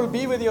சொல்கிறார். Lord will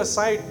be with your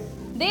side.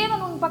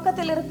 தேவன் உன்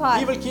பக்கத்தில் இருப்பார்.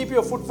 He will keep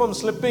your foot from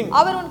slipping.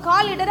 அவர் உன்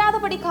கால்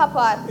இடராதபடி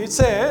காப்பார். It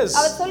says,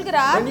 அவர்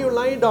சொல்கிறார், when you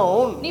lie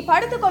down, நீ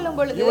படுத்துக் கொள்ளும்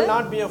பொழுது you will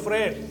not be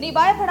afraid. நீ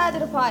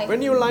பயப்படாதிருப்பாய்.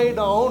 When you lie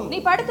down, நீ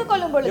படுத்துக்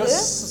கொள்ளும் your பொழுது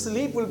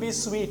sleep will be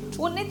sweet.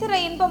 உன் நித்திரை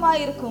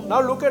இன்பமாயிருக்கும்.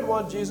 Now look at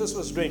what Jesus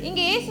was doing.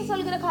 இங்கே இயேசு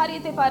சொல்கிற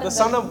காரியத்தை The பாருங்கள்.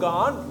 Son of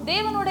God,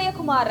 தேவனுடைய he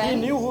Kumaran,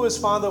 knew who his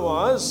father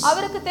was.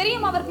 அவருக்கு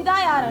தெரியும் அவர் பிதா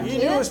யார் He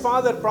என்று. knew his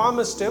father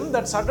promised him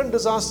that sudden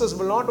disasters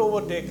will not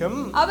overtake him.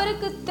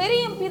 அவருக்கு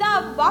தெரியும் பிதா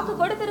வாக்கு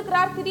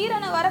கொடுத்திருக்கிறார்,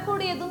 திடீரென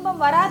வரக்கூடிய துன்பம்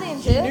வராது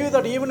என்று. He knew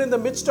that even in the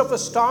midst of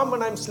a storm,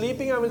 when I'm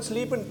sleeping, I will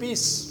sleep in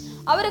peace.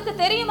 அவருக்கு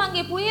தெரியும்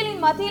அங்கே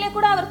புயலின் மத்தியிலே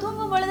கூட அவர்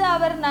தூங்கும் பொழுது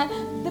அவர்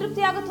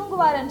திருப்தியாக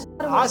தூங்குவார் என்று.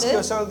 Ask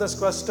yourself this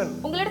question.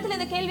 உங்களிடத்தில்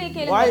இந்த கேள்வியை Why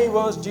கேளுங்கள்.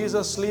 was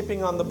Jesus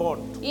sleeping on the boat?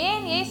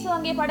 ஏன் இயேசு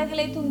அங்கே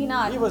படகிலே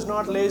தூங்கினார்? He was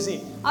not lazy.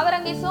 அவர்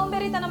அங்கே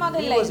சோம்பேறித்தனமாக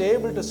He இல்லை. was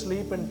able to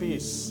sleep in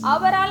peace.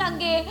 அவரால்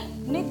அங்கே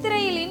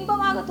நித்திரையில்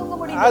இன்பமாக தூங்க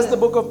As முடிந்தது.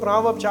 the book of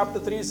Proverbs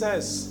chapter 3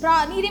 says,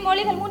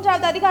 நீதிமொழிகள்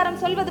 3வது அதிகாரம்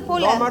சொல்வது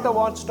போல, no matter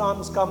what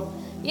storms come,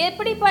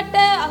 எப்படிப்பட்ட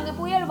அங்க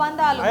புயல்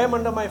வந்தாலும் I am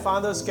under my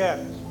father's care.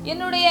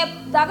 என்னுடைய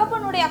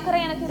தகப்பனுடைய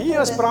அக்கறை எனக்கு He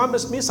has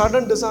promised me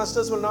sudden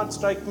disasters will not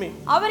strike me.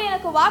 அவர்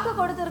எனக்கு வாக்கு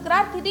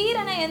கொடுத்திருக்கிறார்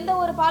திடீரென எந்த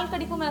ஒரு பால்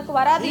கடிப்பும் எனக்கு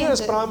வராது He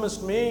has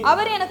promised me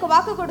அவர் எனக்கு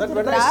வாக்கு that when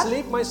கொடுத்திருக்கிறார் I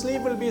sleep, my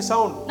sleep will be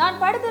sound. நான்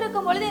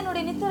படுத்திருக்கும் பொழுது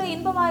என்னுடைய நித்திரை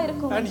இன்பமாக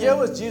இருக்கும். And here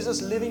was Jesus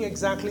living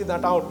exactly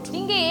that out.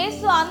 இங்கே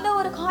இயேசு அந்த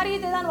ஒரு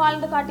காரியத்தை தான்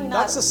வாழ்ந்து காட்டினார்.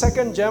 That's the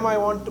second gem I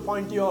want to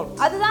point you out.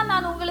 அதுதான்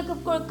நான் உங்களுக்கு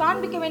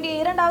காண்பிக்க வேண்டிய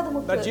இரண்டாவது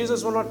முத்து. That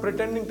Jesus was not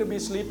pretending to be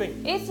sleeping.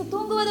 இயேசு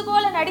தூங்குவது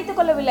போல நடித்துக்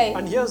கொள்ளவில்லை.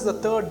 And here's the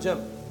third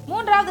gem.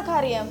 மூன்றாவது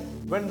காரியம்,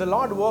 when the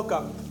Lord woke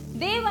up,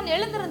 தேவன்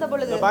எழுந்திருந்த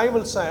பொழுது, the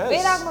Bible says,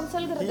 வேதாகமம்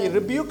சொல்கிறது, he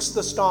rebukes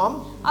the storm,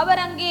 அவர்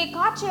அங்கே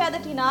காற்றை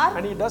அதட்டினார்,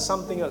 and he does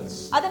something else.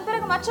 அதன்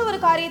பிறகு மற்ற ஒரு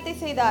காரியத்தை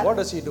செய்தார். What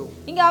does he do?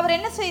 இங்க அவர்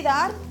என்ன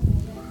செய்தார்?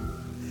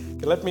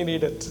 Let me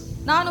read it.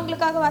 நான்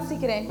உங்களுக்காக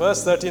வாசிக்கிறேன்.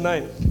 Verse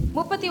 39.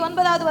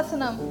 39வது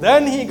வசனம்.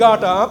 Then he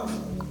got up,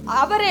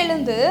 அவர்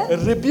எழுந்து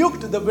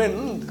rebuked the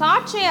wind,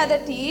 காற்றை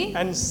அதட்டி,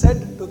 and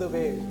said to the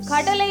waves.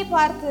 கடலை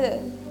பார்த்து.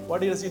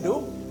 What does he do?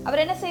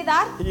 அவர் என்ன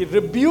செய்தார்? He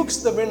rebukes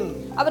the wind,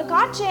 அவர்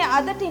காற்றை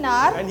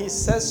அதட்டினார், and he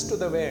says to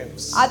the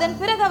waves. அதன்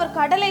பிறகு அவர்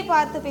கடலை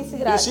பார்த்து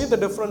பேசுகிறார். You see the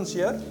difference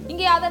here?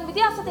 இங்கே அதன்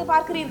வித்தியாசத்தை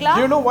பார்க்கிறீர்களா?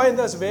 Do you know why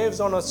there's waves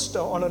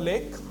on a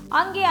lake?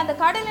 அங்கே அந்த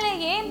கடலிலே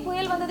ஏன்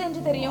புயல் வந்தது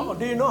என்று தெரியும்?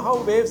 Do you know how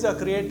waves are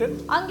created?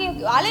 அங்கே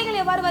அலைகள்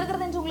எவ்வாறு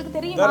வருகிறது என்று உங்களுக்கு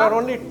தெரியுமா? There are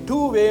only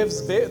two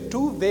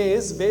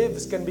ways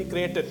waves can be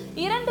created.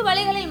 இரண்டு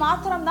வழிகளில்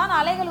மாத்திரம் தான்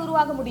அலைகள்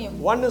உருவாக முடியும்.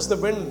 One is the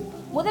wind.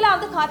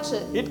 முதலாவது காற்று.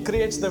 It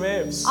creates the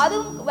waves.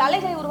 அதுவும்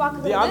அலைகளை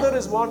உருவாக்குகிறது. The other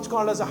is what's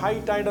called as a high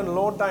tide and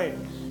low tide.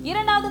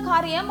 இரண்டாவது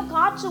காரியம்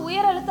காற்று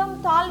உயர் அழுத்தம்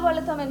தாழ்வு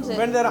அழுத்தம் என்று.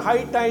 When there are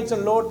high tides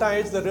and low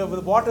tides, the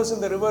waters in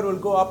the river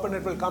will go up and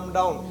it will come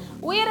down.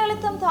 உயர்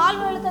அழுத்தம்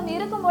தாழ்வு அழுத்தம்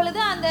இருக்கும்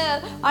பொழுது அந்த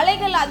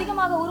அலைகள்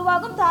அதிகமாக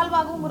உருவாகும்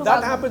தாழ்வாகவும் உருவாகும்.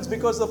 That happens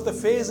because of the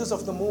phases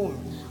of the moon.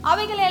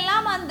 அவைகள்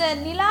எல்லாம் அந்த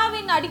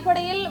நிலாவின்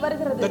அடிப்படையில்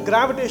வருகிறது. The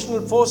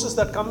gravitational forces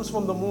that comes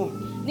from the moon.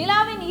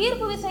 நிலாவின்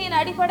ஈர்ப்பு விசையின்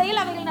அடிப்படையில்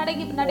அவைகள்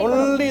நடைபெறும்.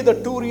 Only the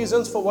two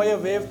reasons for why a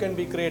wave can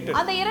be created.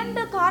 அந்த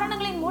இரண்டு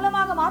காரணங்களின்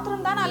மூலமாக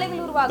மாத்திரம் தான்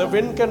அலைகள் உருவாகும். The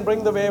wind can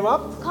bring the wave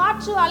up.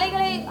 காற்று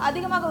அலைகளை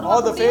அதிகமாக Or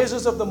உருவாக்கும். the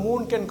phases of the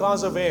moon can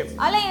cause a wave.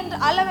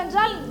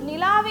 அளவென்றால்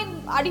நிலாவின்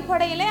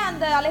அடிப்படையிலே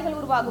அந்த அலைகள்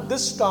உருவாகும்.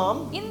 This storm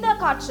இந்த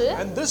காற்று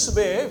and this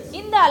wave,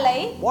 இந்த அலை,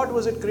 what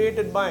was it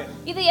created by?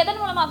 இது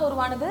எதன் மூலமாக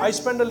உருவானது? I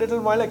spent a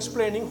little while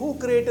explaining who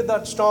created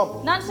that storm.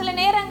 நான் சில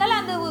நேரங்கள்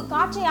அந்த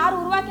காற்றை யார்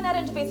உருவாக்கினார்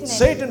என்று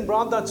பேசினேன். Satan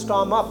brought that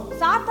storm up.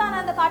 சாத்தான்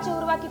அந்த காற்றை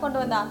உருவாக்கி கொண்டு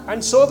வந்தான்.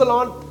 And so the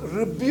Lord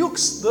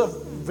rebukes the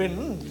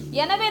wind.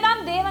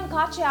 எனவேதான் தேவன்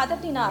காற்றை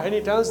அதட்டினார். And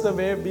he tells the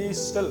wave, be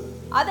still.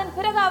 அதன்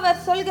பிறகு அவர்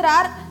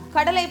சொல்கிறார்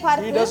கடலை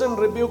பார்த்து. He doesn't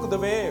rebuke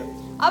the wave.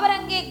 அவர்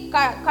அங்கே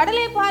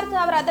கடலை பார்த்து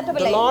அவர்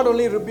அதட்டவில்லை. The Lord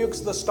only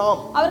rebukes the storm.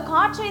 அவர்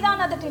காற்றை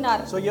தான்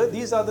அதட்டினார். So here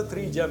these are the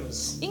three gems.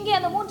 இங்கே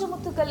அந்த மூன்று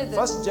முத்துக்கள் இது.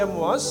 First gem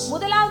was,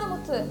 முதலாவது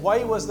முத்து, why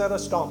was there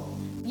a storm?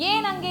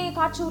 ஏன் அங்கே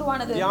காற்று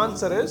உருவானது? The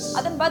answer is,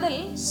 அதன் பதில்,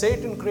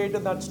 Satan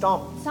created that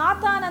storm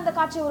சாத்தான் அந்த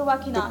காற்றை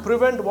உருவாக்கினான். to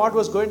prevent what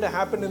was going to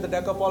happen in the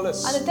Decapolis.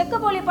 அந்த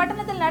தெக்கப்போலி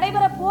பட்டணத்தில்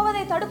நடைபெற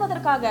போவதை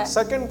தடுப்பதற்காக.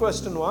 Second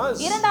question was,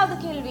 இரண்டாவது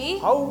கேள்வி,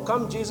 how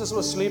come Jesus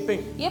was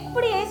sleeping?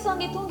 எப்படி இயேசு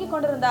அங்கே தூங்கிக்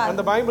கொண்டிருந்தார்?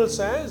 And the Bible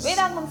says,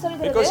 வேதாகமம்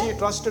சொல்கிறது, because he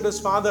trusted his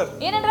father.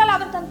 ஏனென்றால்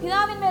அவர் தன்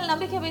பிதாவின் மேல்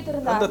நம்பிக்கை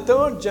வைத்திருந்தார். And the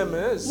third gem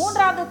is,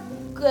 மூன்றாவது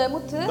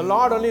முத்து, the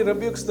Lord only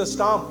rebukes the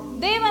storm.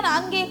 தேவன்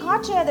அங்கே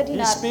காற்றை He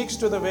அதட்டினார். speaks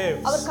to the waves.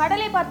 அவர்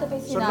கடலை பார்த்து So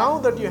பேசினார். now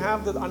that you have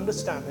the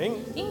understanding,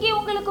 இங்கே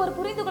உங்களுக்கு ஒரு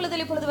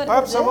புரிந்துகொள்ளுதல் இப்பொழுது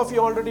perhaps some வருகிறது. of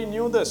you already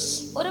knew this,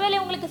 ஒருவேளை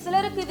உங்களுக்கு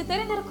சிலருக்கு இது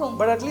தெரிந்திருக்கும்.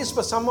 but at least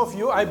for some of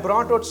you, I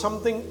brought out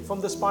something from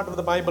this part of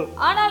the Bible.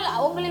 ஆனால்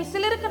உங்களில்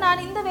சிலருக்கு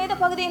நான் இந்த வேத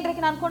பகுதியை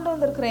இன்றைக்கு நான் கொண்டு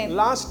வந்திருக்கிறேன்.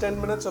 Last 10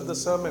 minutes of the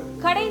sermon.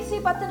 கடைசி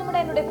 10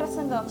 நிமிடம் என்னுடைய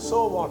பிரசங்கம்.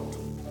 So what?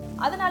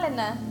 அதனால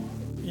என்ன?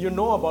 You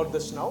know about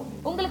this now.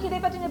 உங்களுக்கு இதை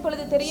பற்றி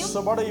இப்பொழுது தெரியும். So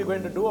what are you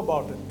going to do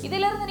about it?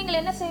 இதிலிருந்து நீங்கள்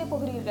என்ன செய்ய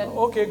போகிறீர்கள்?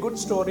 Okay, good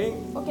story.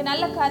 ஓகே,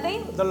 நல்ல கதை.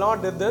 The Lord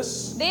did this.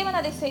 தேவன்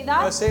அதை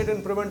செய்தார். Satan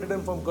prevented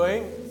him from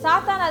going.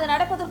 சாத்தான் அதை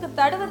நடப்பதற்கு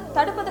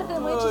தடுப்பதற்கு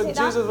முயற்சி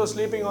செய்தான். Jesus was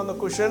sleeping on the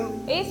cushion.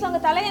 இயேசு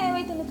அங்க தலையை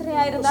வைத்து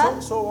நித்திரையாயிருந்தார்.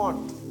 So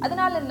what?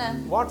 அதனால என்ன?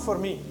 What for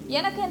me?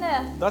 எனக்கு என்ன?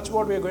 That's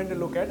what we are going to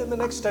look at in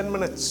the next 10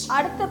 minutes.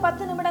 அடுத்த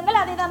 10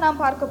 நிமிடங்கள் அதை தான்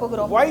நாம் பார்க்க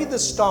போகிறோம். Why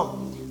this storm?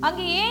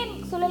 அங்கே ஏன்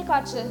சுழல்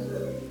காற்று?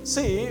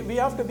 See, we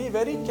have to be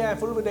very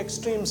careful with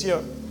extremes here.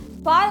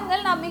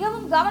 பாருங்கள், நாம்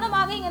மிகவும்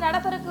கவனமாக இங்க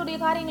நடக்கக்கூடிய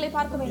காரியங்களை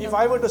பார்க்க வேண்டும். If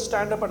I were to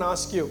stand up and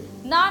ask you,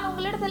 நான்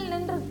உங்களிடத்தில்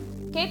நின்று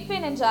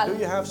கேட்பேன் என்றால்,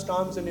 do you have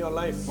storms in your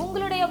life?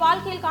 உங்களுடைய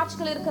வாழ்க்கையில்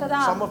காற்றுகள்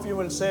இருக்கிறதா? Some of you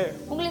will say,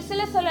 உங்களை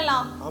சிலர்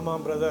சொல்லலாம், ஆமா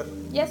brother,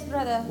 yes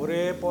brother,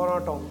 ஒரே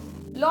போராட்டம்,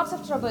 lots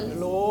of trouble,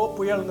 low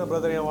புயல்ங்க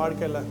brother என்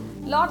வாழ்க்கையில,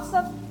 lots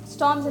of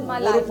storms in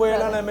my life. ஒரு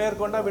புயலை நான்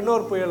மேற்கொண்டா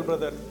இன்னொரு புயல்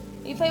brother.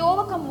 If I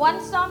overcome one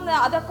storm, the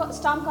other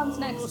storm comes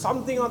next.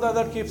 Something or the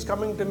other keeps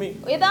coming to me.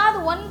 ஏதாவது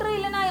ஒன்று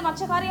இல்லனா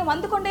மற்ற காரியம்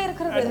வந்து கொண்டே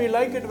இருக்கிறது. And we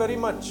like it very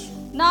much.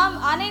 நாம்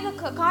अनेक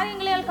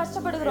காரியங்களால்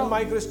கஷ்டப்படுகிறோம். In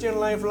my Christian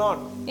life, Lord,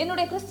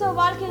 என்னுடைய கிறிஸ்தவ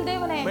வாழ்க்கையில்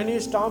தேவனே, many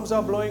storms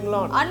are blowing,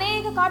 Lord.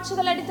 अनेक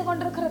காற்றுகள் அடித்துக்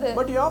கொண்டிருக்கிறது.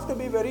 But you have to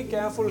be very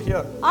careful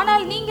here.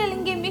 ஆனால் நீங்கள்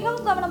இங்கே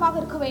மிகவும் கவனமாக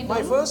இருக்க வேண்டும்.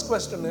 My first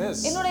question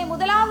is, என்னுடைய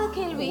முதலாவது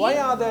கேள்வி, why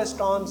are there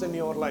storms in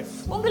your life?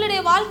 உங்களுடைய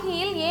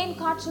வாழ்க்கையில் ஏன்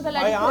காற்றுகள்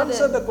I அடிக்கிறது?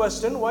 answered the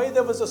question, why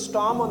there was a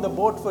storm on the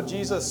boat for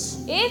Jesus.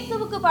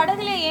 இயேசுவுக்கு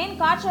படகிலே ஏன்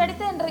காற்று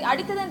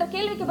அடித்தது என்ற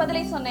கேள்விக்கு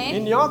பதிலை சொன்னேன்.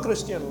 In your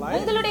Christian life,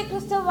 உங்களுடைய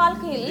கிறிஸ்தவ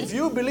வாழ்க்கையில் if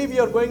you believe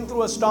you are going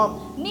through a storm,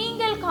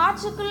 நீங்கள்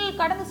காற்றுக்குள்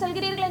கடந்து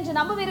செல்கிறீர்கள் என்று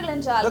நம்புவீர்கள்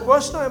என்றால், the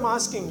question I am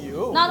asking you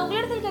நான்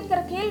உங்களிடத்தில் கேட்கிற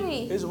கேள்வி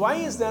is, why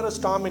is there a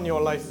storm in your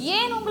life?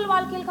 ஏன் உங்கள்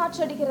வாழ்க்கையில்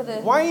காற்று அடிக்கிறது?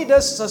 Why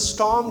does a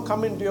storm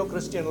come into your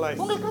Christian life?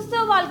 உங்கள்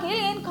கிறிஸ்தவ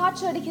வாழ்க்கையில் ஏன்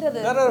காற்று அடிக்கிறது?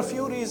 There are a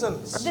few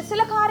reasons,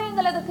 சில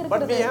காரியங்கள் அதற்கு but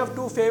இருக்கிறது. we have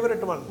two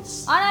favorite ones,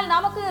 ஆனால்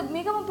நமக்கு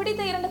மிகவும்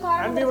பிடித்த இரண்டு and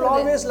காரணங்கள் we will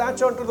இருக்கிறது. always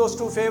latch on to those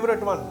two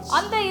favorite ones.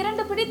 அந்த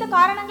இரண்டு பிடித்த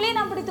காரணங்களை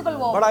நாம்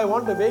பிடித்துக்கொள்வோம். But I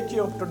want to wake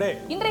you up today,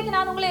 இன்றைக்கு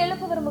நான் உங்களை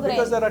எழுப்ப விரும்புகிறேன்.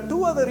 because there are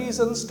two other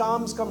reasons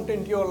storms come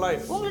into your life.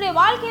 உங்களுடைய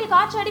வாழ்க்கையில்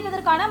காற்று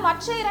அடிப்பதற்கான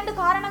மற்ற இரண்டு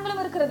காரணங்களும்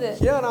இருக்கிறது.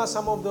 Here are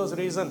some of those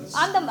reasons.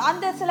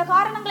 அந்த சில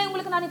காரணங்களை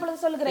உங்களுக்கு நான் இப்பொழுது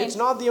சொல்கிறேன். It's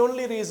not the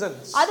only reasons,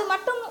 அது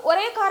மட்டும்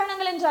ஒரே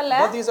காரணங்கள் என்றல்ல.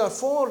 but these are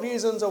four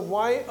reasons of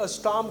why a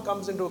storm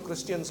comes into a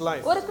Christian's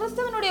life. ஒரு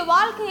கிறிஸ்தவனுடைய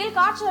வாழ்க்கையில்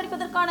காற்று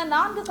அடிப்பதற்கான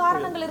 4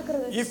 காரணங்கள்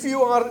இருக்கிறது. If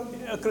you are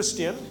a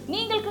Christian,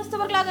 நீங்கள்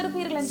கிறிஸ்தவர்களாக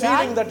இருப்பீர்கள் என்றால்,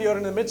 feeling that you are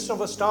in the midst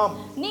of a storm,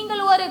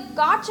 நீங்கள் ஒரு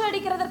காற்று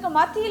அடிக்கிறதற்கு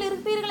மத்தியில்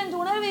இருப்பீர்கள் என்று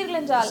உணர்வீர்கள்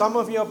என்றால், some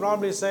of you are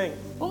probably saying,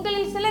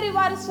 உங்களில் சிலர்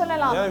இவ்வாறு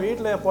சொல்லலாம், என்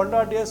வீட்ல என்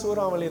பொண்டாட்டியே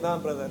சூறாவளி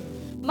தான் brother.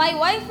 My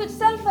wife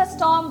itself a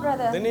storm,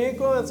 brother.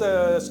 தினேக்கும்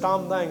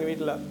storm தான் எங்க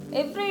வீட்ல.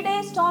 Every day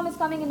storm is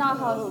coming in our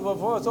house.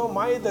 So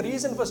the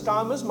reason for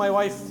storm is my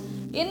wife.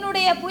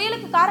 என்னுடைய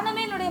புயலுக்கு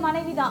காரணமே என்னுடைய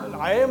மனைவி தான்.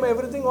 I am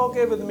everything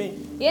okay with me.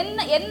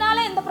 என்னால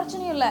எந்த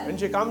பிரச்சனையும் இல்ல. When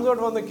she comes out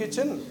from the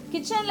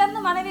கிச்சன்ல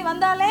இருந்து மனைவி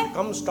வந்தாலே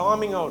comes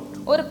storming out.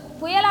 ஒரு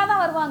புயலா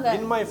தான் வருவாங்க.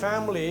 In my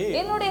family,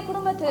 என்னுடைய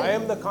குடும்பத்தில் I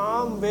am the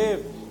calm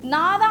wave.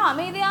 நான் தான்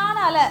அமைதியான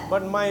அலை.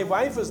 But my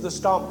wife is the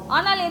storm.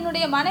 ஆனால்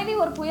என்னுடைய மனைவி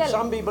ஒரு புயல்.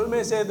 Some people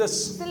may say this.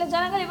 சில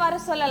ஜனங்கள் இவ்வாறு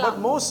சொல்லலாம். But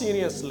more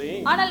seriously,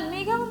 ஆனால்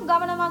மிகவும்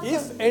கவனமாக,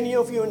 if any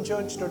of you in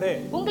church today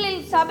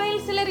உங்களில்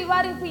சபையில் சிலர்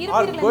இவ்வாறு இருப்பீர்கள்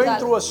are going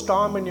என்றால், through a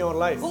storm in your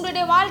life,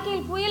 உங்களுடைய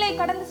வாழ்க்கையில் புயலை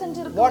கடந்து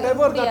சென்றிருக்கிறீர்கள்,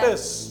 whatever that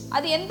is,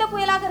 அது எந்த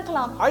புயலாக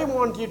இருக்கலாம், I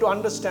want you to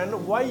understand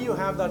why you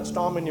have that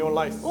storm in your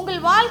life.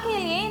 உங்கள்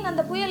வாழ்க்கையில் ஏன்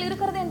அந்த புயல்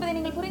இருக்கிறது என்பதை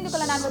நீங்கள் புரிந்து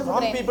கொள்ள நான்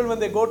விரும்புகிறேன். Some people,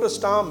 when they go to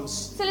storms,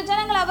 சில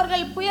ஜனங்கள்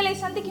அவர்கள் புயலை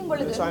சந்திக்கும்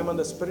பொழுது, so I am on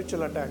the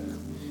spiritual attack.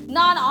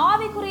 நான்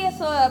ஆவிக்குரிய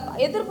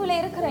எதிர்ப்புல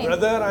இருக்கிறேன்.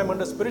 Brother, I am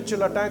under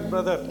spiritual attack,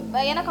 brother.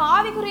 எனக்கு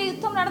ஆவிக்குரிய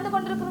யுத்தம் நடந்து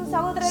கொண்டிருக்கிறது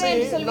சகோதரரே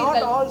என்று See, சொல்வீர்கள்.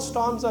 not all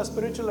storms are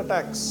spiritual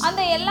attacks.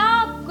 அந்த எல்லா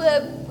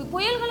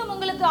புயல்களும்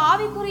உங்களுக்கு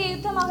ஆவிக்குரிய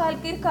யுத்தமாக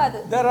இருக்காது.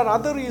 There are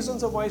other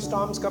reasons of why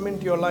storms come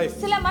into your life.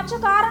 சில மற்ற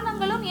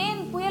காரணங்களும்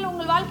ஏன் புயல்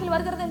உங்கள் வாழ்க்கையில்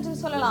வருகிறது என்று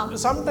சொல்லலாம்.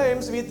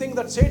 Sometimes we think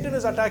that Satan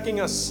is attacking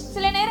us.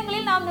 சில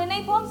நேரங்களில் நாம்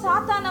நினைப்போம்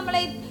சாத்தான்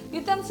நம்மளை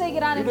யுத்தம்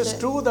செய்கிறான் என்று. It is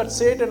true that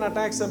Satan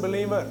attacks a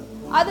believer.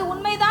 அது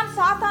உண்மைதான்,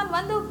 சாத்தான்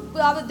வந்து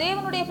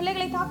தேவனுடைய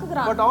பிள்ளைகளை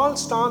தாக்குகிறான். But all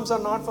storms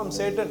are not from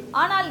Satan.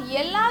 ஆனால்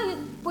எல்லா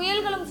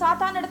புயல்களும்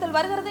சாத்தானிடத்தில்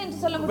வருகிறது என்று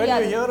சொல்ல When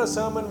முடியாது. you hear a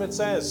sermon which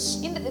says,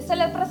 இந்த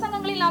சில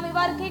பிரசங்கங்களில் நாம்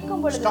இவ்வாறு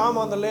கேட்கும் பொழுது, storm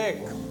on the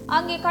lake,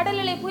 அங்கே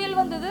கடலிலே புயல்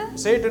வந்தது,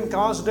 Satan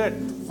caused it,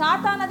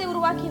 சாத்தான் அதை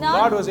உருவாக்கினான்,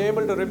 God was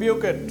able to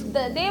rebuke it.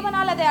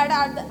 தேவனால்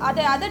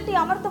அதை அதட்டி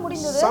அமர்த்த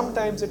முடிந்தது.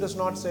 Sometimes it is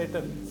not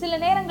Satan. சில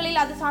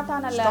நேரங்களில் அது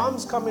சாத்தான் அல்ல.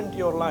 Storms come into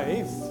your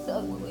life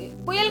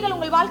புயல்கள்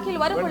உங்கள்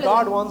வாழ்க்கையில் வரும் when பொழுது,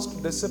 God wants to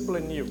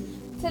discipline you.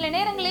 சில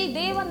நேரங்களில்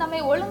தேவன் நம்மை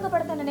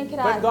ஒழுங்குபடுத்த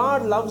நினைக்கிறார். When God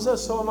loves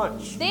us so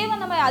much,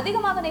 தேவன் நம்மை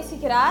அதிகமாக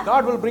நேசிக்கிறார்.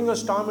 God will bring a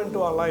storm into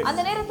our life.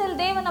 அந்த நேரத்தில்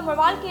தேவன் நம்ம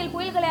வாழ்க்கையில்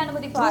புயல்களை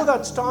அனுமதிப்பார். Through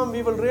that storm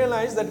we will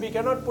realize that we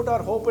cannot put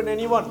our hope in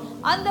anyone.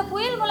 அந்த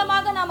புயல்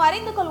மூலமாக நாம்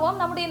அறிந்து கொள்வோம்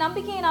நம்முடைய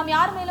நம்பிக்கையை நாம்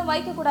யார் மேலும்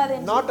வைக்க கூடாது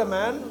என்று. Not a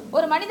man,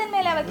 ஒரு மனிதன்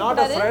மேல வைக்க not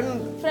a கூடாது,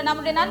 friend,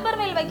 நம்முடைய நண்பர்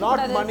மேல் வைக்க not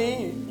கூடாது, money,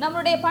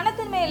 நம்முடைய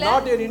பணத்தின் மேல,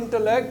 not your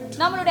intellect.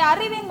 நம்முடைய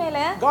அறிவின் மேல.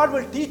 God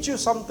will teach you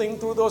something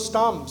through those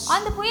storms.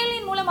 அந்த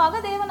புயலின்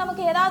மூலமாக தேவன்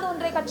நமக்கு ஏதாவது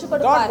ஒன்றை கற்றுக் God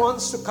கொடுப்பார்.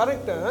 wants to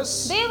correct us.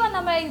 தேவன்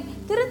நம்மை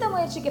திருத்த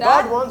முயற்சிக்கிறார்.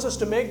 God wants us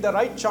to make the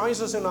right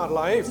choices in our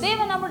life.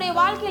 தேவன் நம்முடைய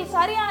வாழ்க்கையில்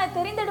சரியான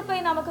தெரிந்தெடுப்பை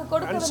நமக்கு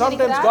கொடுக்க And sometimes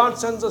விரும்புகிறார். God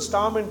sends a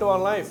storm into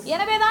our life.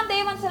 எனவேதான்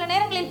தேவன் சில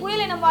நேரங்களில்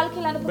புயலை நம் வாழ்க்கையில்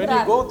When you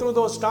அனுப்புகிறார். go through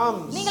those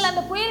storms, நீங்கள்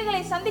அந்த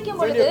புயல்களை சந்திக்கும்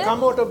when பொழுது, you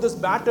come out of this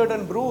battered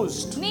and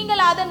bruised,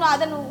 நீங்கள்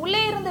அதன்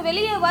உள்ளே இருந்து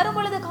வெளியே வரும்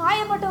பொழுது,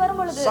 காயப்பட்டு வரும்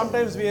பொழுது,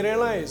 sometimes we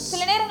realize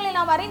சில நேரங்களில்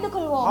நாம் அறிந்து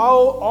கொள்வோம் how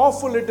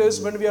awful it is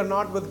when we are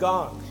not with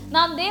God.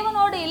 நாம்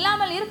தேவனோடு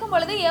இல்லாமல் இருக்கும்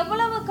பொழுது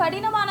எவ்வளவு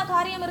கடினமான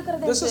காரியம்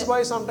இருக்கிறது. This is why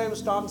sometimes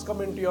storms come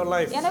into your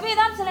life.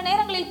 எனவேதான் சில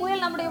நேரங்களில்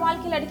புயல் நம்முடைய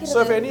வாழ்க்கையில் அடிக்கிறது.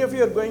 So if any of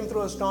you are going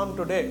through a storm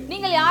today,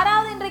 நீங்கள்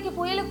யாராவது இன்றைக்கு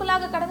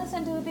புயலுக்குள்ளாக கடந்து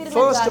சென்றிருப்பீர்கள்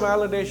first என்றால்,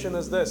 validation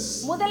is this: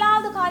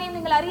 முதலாவது காரியம்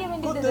நீங்கள் அறிய could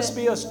வேண்டியது, this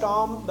be a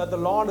storm that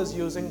the Lord is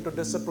using to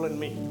discipline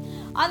me?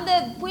 அந்த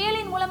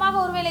புயலின் மூலமாக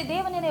ஒருவேளை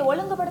தேவன் என்னை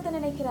ஒழுங்குபடுத்த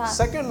நினைக்கிறார்.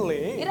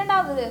 Secondly,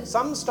 இரண்டாவது,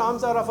 some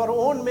storms are of our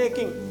own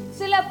making.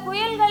 சில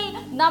புயல்கள்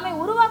நம்மை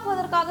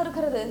உருவாக்குவதற்காக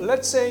இருக்கிறது.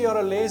 Let's say you're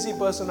a lazy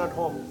person at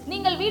home.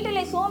 நீங்கள்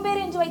வீட்டிலே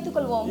சோம்பேறி என்று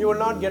வைத்துக்கொள்வோம். You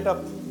will not get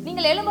up.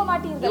 நீங்கள் எழும்ப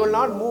மாட்டீர்கள். You will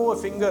not move a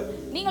finger.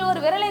 நீங்கள் ஒரு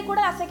விரலை கூட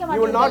அசைக்க மாட்டீர்கள்.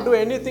 You will not do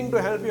anything to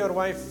help your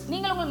wife.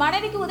 நீங்கள் உங்கள்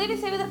மனைவிக்கு உதவி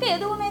செய்வதற்கு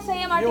எதுவுமே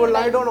செய்ய மாட்டீர்கள். You will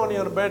lie down on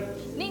your bed.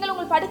 நீங்கள்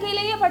உங்கள்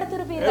படுக்கையிலேயே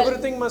படுத்திருப்பீர்கள்.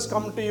 Everything must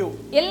come to you.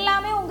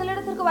 எல்லாமே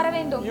உங்களிடத்திற்கு வர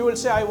வேண்டும். You will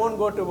say, I won't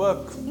go to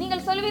work.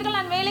 நீங்கள் சொல்வீர்கள்,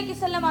 நான் வேலைக்கு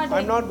செல்ல மாட்டேன்.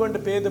 I'm not going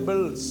to pay the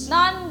bills.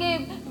 நான் இங்கே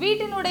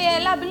வீட்டினுடைய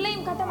எல்லா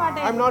பில்லையும் கட்ட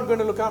மாட்டேன். I'm not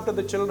going to look after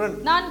the children.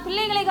 நான்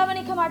பிள்ளைகளை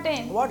கவனிக்க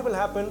மாட்டேன். What will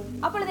happen?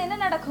 அப்பொழுது என்ன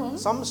நடக்கும்?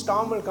 Some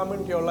storm will come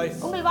into your life.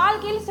 உங்கள்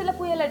வாழ்க்கையில் சில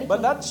புயல் அடிக்கும்.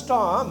 But that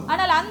storm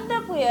ஆனால் அந்த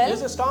புயல்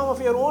is a storm of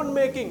your own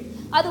making.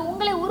 அது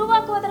உங்களை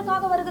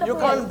உருவாக்குவதற்காக வருகிற புயல். You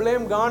can't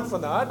blame God for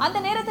that. அந்த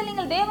நேரத்தில்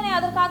நீங்கள் தேவனை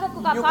அதற்காக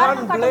You காரணம்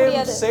can't காட்ட blame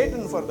முடியாது.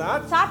 Satan for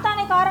that.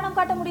 சாத்தானை காரணம்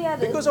காட்ட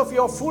முடியாது. Because of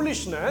your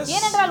foolishness,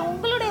 ஏனென்றால்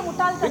உங்களுடைய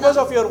முட்டாள்தனம், because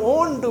of your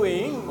own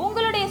doing,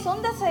 உங்களுடைய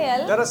சொந்த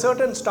செயல், there are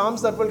certain storms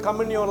that will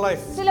come in your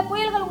life. சில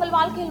புயல்கள் உங்கள்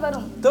வாழ்க்கையில்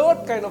வரும்.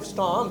 Third kind of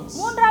storms,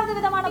 மூன்றாவது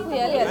விதமான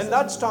புயல், and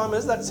that storm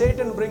is that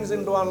Satan brings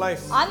into our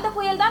life. அந்த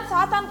புயல் தான்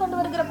சாத்தான் கொண்டு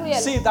வருகிற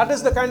புயல். See, that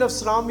is the kind of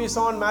storm we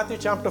saw in Matthew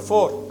chapter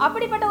 4.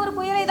 அப்படிப்பட்ட ஒரு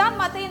புயலை தான்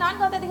மத்தேயு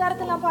 4வது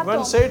அதிகாரத்தில் நாம் When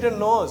பார்த்தோம். Satan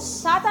knows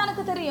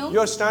சாத்தானுக்கு தெரியும்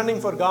you are standing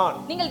for God,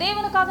 நீங்கள்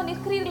தேவனுக்காக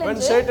நிற்கிறீர்கள் when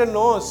என்று, Satan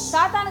knows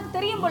சாத்தானுக்கு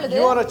தெரியும் பொழுது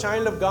you are a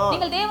child of God,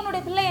 நீங்கள்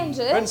தேவனுடைய பிள்ளை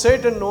என்று, when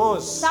Satan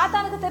knows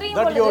சாத்தானுக்கு தெரியும்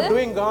that you are பொழுது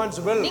doing God's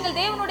will, நீங்கள்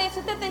தேவனுடைய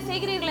சித்தத்தை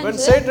செய்கிறீர்கள் when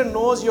என்று, Satan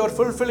knows you are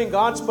fulfilling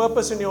God's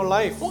purpose in your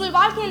life, உங்கள்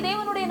வாழ்க்கையில்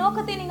தேவனுடைய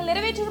நோக்கத்தை நீங்கள்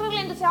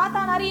நிறைவேற்றுகிறீர்கள் என்று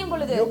சாத்தான் அறியும்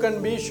பொழுது you can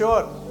be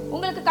sure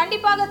உங்களுக்கு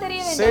கண்டிப்பாக தெரிய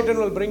வேண்டும், Satan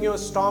will bring you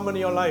a storm in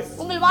your life.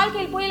 உங்கள்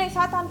வாழ்க்கையில் புயலை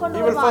சாத்தான் கொண்டு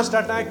He will வருவான். first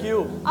attack you.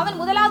 அவன்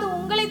முதலாவது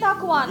உங்களை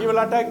தாக்குவான். He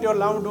will attack your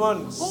loved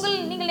ones.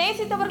 நீங்கள்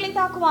நேசித்தவர்களை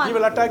தாக்குவான். He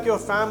will attack your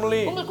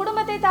family. உங்கள்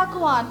குடும்பத்தை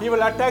தாக்குவான். He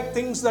will attack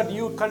things that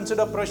you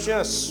consider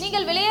precious.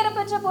 நீங்கள்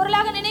விலையேறப்பெற்ற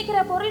பொருளாக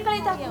நினைக்கிற பொருட்களை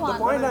The தாக்குவான்.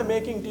 point I'm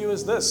making to you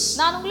is this.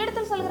 நான்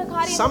உங்களிடத்தில் சொல்கிற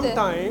காரியம்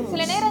Sometimes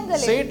சில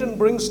நேரங்களில் Satan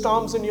brings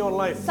storms in your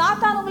life.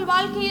 சாத்தான் உங்கள்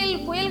வாழ்க்கையில்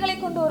புயல்களை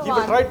கொண்டு He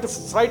will வருவான். try to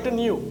frighten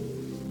you.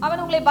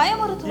 அவன் உங்களை He will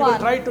பயமுறுத்துவான்.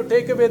 try to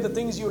take away the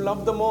things you love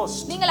the most.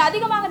 நீங்கள்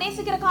அதிகமாக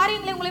நேசிக்கிற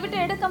காரியங்களை உங்களை விட்டு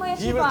எடுக்க He will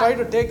முயற்சிப்பான். try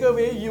to take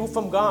away you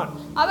from God.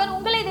 அவன்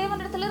உங்களை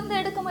தேவனிடத்திலிருந்து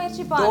எடுக்க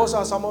முயற்சிப்பான். Those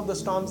are some of the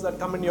storms that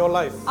come in your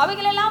life.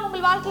 அவைகளெல்லாம்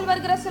உங்கள் வாழ்க்கையில்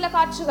வருகிற சில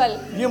காட்சிகள்.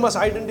 You must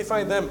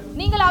identify them.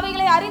 நீங்கள்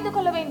அவைகளை அறிந்து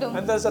கொள்ள வேண்டும்.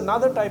 And there's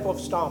another type of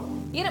storm.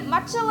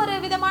 மற்ற ஒரு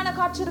விதமான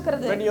காட்சி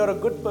இருக்கிறது. When you are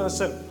a good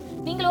person,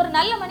 நீங்கள் ஒரு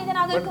நல்ல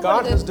மனிதனாக but இருக்கும் God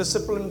பொழுது, has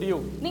disciplined you,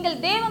 நீங்கள்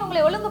தேவன்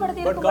உங்களை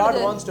ஒழுங்குபடுத்தி but இருக்கும் God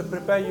பொழுது, wants to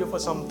prepare you for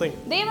something.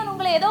 தேவன்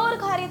உங்களை ஏதோ ஒரு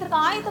காரியத்திற்கு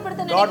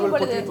ஆயத்தப்படுத்த God நினைக்கும் will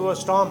put பொழுது, you through a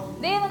storm.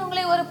 தேவன்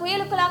உங்களை ஒரு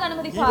புயலுக்குள்ளாக He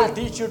அனுமதிப்பார். will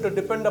teach you to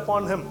depend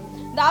upon Him.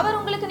 அவர்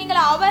உங்களுக்கு நீங்கள்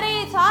அவரை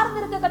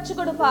சார்ந்திருக்க கற்றுக்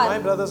கொடுப்பார். My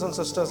brothers and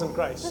sisters in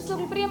Christ,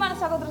 கிறிஸ்துவில் பிரியமான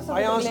சகோதர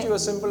I asked சகோதரிகளே, you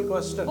a simple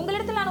question.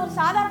 உங்களிடத்தில் நான் ஒரு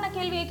சாதாரண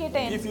கேள்வியை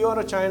கேட்டேன். If you are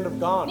a child of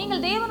God,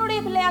 நீங்கள் தேவனுடைய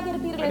பிள்ளையாக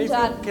இருப்பீர்கள் and if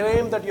என்றால், you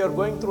claim that you are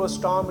going through a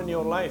storm in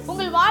your life,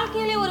 உங்கள்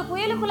வாழ்க்கையிலே ஒரு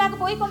புயலுக்குள்ளாக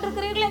போய்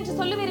கொண்டிருக்கிறீர்கள் என்று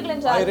சொல்லுவீர்கள் I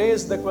என்றால்,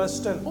 raise the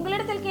question,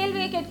 உங்களிடத்தில்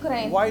கேள்வியை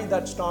கேட்கிறேன். why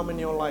that storm in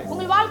your life?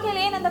 உங்கள் வாழ்க்கையில்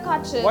ஏன் அந்த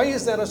காற்று? Why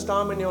is there a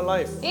storm in your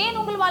life? ஏன்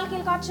உங்கள்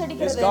வாழ்க்கையில் காற்று Is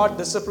அடிக்கிறது? God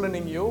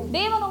disciplining you?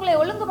 தேவன் உங்களை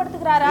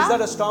ஒழுங்குபடுத்துகிறாரா? Is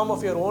that a storm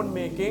of your own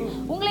making?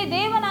 உங்களை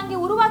தேவன் அங்கே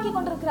உருவாக்கி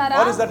கொண்டிருக்கிறாரா?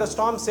 Or is that a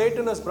storm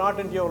Satan has brought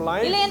into your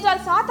life? இல்லை என்றால்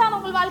சாத்தான்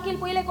உங்கள் வாழ்க்கையில்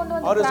புயலை கொண்டு Or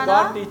is வந்திருக்கிறாரா?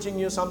 God teaching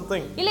you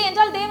something? இல்லை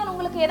என்றால் தேவன்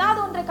உங்களுக்கு ஏதாவது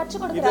ஒன்றை கற்றுக்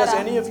If there's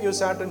கொடுக்கிறாரா? any of you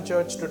sat in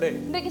church today,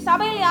 இன்றைக்கு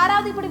சபையில்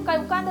யாராவது இப்படி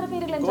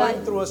உட்கார்ந்திருப்பீர்கள் என்றால்,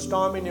 going through a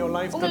storm in your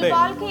life உங்கள் today,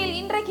 வாழ்க்கையில்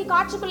இன்றைக்கு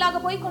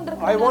காற்றுக்குள்ளாக போய் I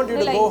கொண்டிருக்கிற want you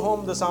to வேளை, go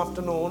home this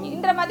afternoon,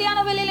 இன்று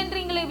மத்தியான வேளையில் என்று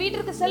நீங்கள்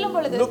வீட்டிற்கு செல்லும்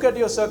பொழுது look at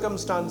your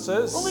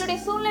circumstances, உங்களுடைய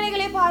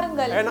சூழ்நிலைகளை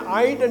பாருங்கள். and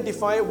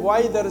identify why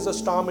there is a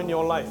storm in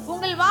your life.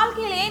 உங்கள்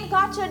வாழ்க்கையில் ஏன்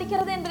காற்று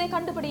அடிக்கிறது என்பதை There was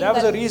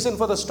கண்டுபிடியுங்கள். a reason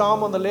for the storm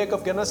on the lake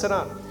of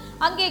Gennesaret.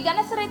 அங்கே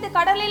கனசரேத்து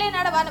கடலிலே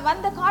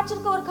வந்த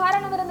காற்றுக்கு ஒரு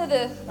காரணம் இருந்தது.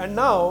 And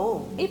now,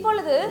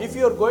 இப்பொழுது if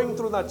you are going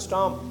through that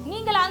storm,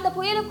 நீங்கள் அந்த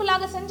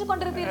புயலுக்குள்ளாக சென்று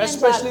கொண்டிருப்பீர்கள் என்றால்,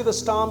 especially the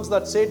storms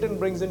that Satan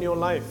brings in your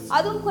life,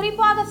 அதுவும்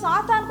குறிப்பாக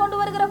சாத்தான் கொண்டு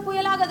வருகிற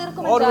புயலாக அது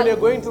இருக்கும் or when என்றால்,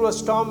 you're going through a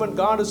storm and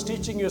God is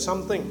teaching you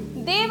something,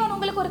 தேவன்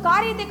உங்களுக்கு ஒரு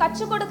காரியத்தை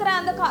கற்றுக் கொடுக்கிற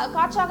அந்த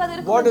காற்றாக அது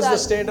இருக்கும் what is the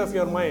என்றால், state of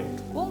your mind?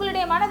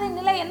 உங்களுடைய மனதின்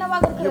நிலை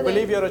என்னவாக You இருக்கிறது?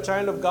 believe you're a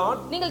child of God?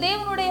 நீங்கள்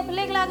தேவனுடைய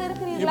பிள்ளைகளாக You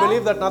இருக்கிறீர்களா?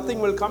 believe that nothing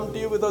will come to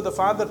you without the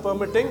Father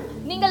permitting?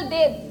 நீங்கள்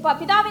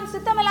பிதாவின்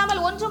சித்தம் இல்லாமல்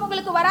ஒன்றும்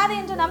உங்களுக்கு வராது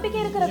என்ற நம்பிக்கை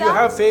You இருக்கிறதா?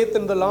 have faith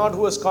in the Lord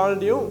who has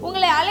called you?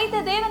 உங்களை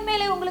அழைத்த தேவன்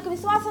மேலே உங்களுக்கு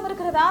விசுவாசம்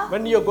இருக்கிறதா?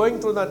 When you're going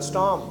through that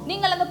storm,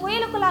 நீங்கள் அந்த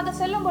புயலுக்குள்ளாக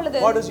செல்லும்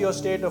பொழுது what is your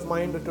state of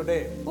mind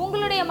today?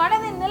 உங்களுடைய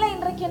மனதின் நிலை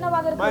இன்றைக்கு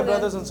என்னவாக My இருக்கிறது?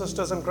 brothers and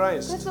sisters in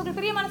Christ, கிறிஸ்துவுக்குள்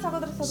பிரியமான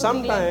சகோதர சகோதரிகளே,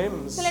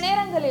 sometimes சில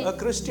நேரங்களில் a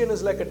Christian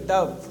is like a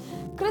dove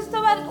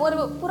கிறிஸ்தவன் ஒரு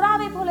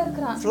புறாவை போல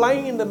இருக்கிறான்.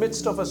 flying in the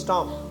midst of a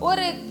storm,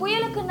 ஒரு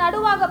புயலுக்கு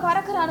நடுவாக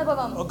பறக்கிற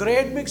அனுபவம். a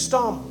great big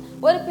storm,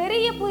 ஒரு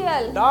பெரிய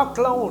புயல், dark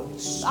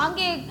clouds,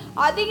 அங்கே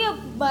அதிக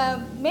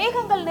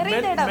மேகங்கள்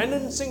நிறைந்த இடம்,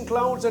 menacing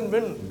clouds and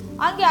wind.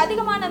 அங்கே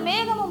அதிகமான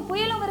மேகமும்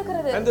புயலும்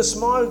இருக்கிறது. And the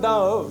small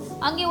dove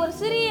அங்கே ஒரு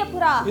சிறிய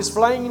புறா is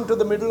flying into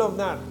the middle of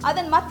that.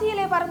 அதன்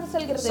மத்தியிலே பறந்து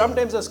செல்கிறது.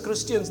 Sometimes as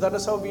Christians that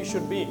is how we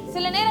should be.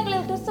 சில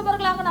நேரங்களில்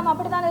கிறிஸ்தவர்களாக நாம்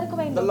அப்படிதான் இருக்க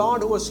வேண்டும். The Lord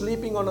who was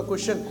sleeping on a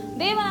cushion,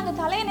 தேவன் அங்கே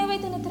தலையணை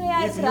வைத்து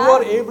நித்திரையாக if you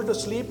are able to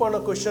sleep on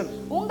a cushion,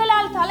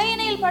 உங்களால்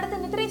தலையணையில் படுத்து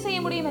நித்திரை செய்ய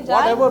முடியும் என்றால்,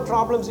 whatever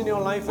problems in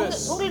your life is,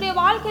 உங்களுடைய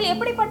வாழ்க்கையில்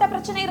எப்படிப்பட்ட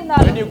பிரச்சனை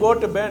இருந்தாலும், when you go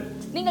to bed,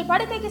 நீங்கள்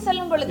படுக்கைக்கு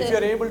செல்லும் பொழுது, if you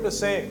are able to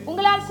say,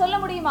 உங்களால் சொல்ல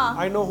முடியுமா,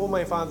 I know who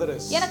my father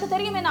is, எனக்கு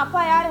தெரியும் என்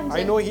அப்பா யார் என்று,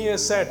 I know he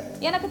has said,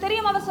 எனக்கு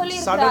தெரியும் அவர் சொல்லி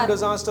sudden இருக்கிறார்,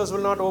 disasters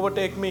will not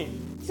overtake me,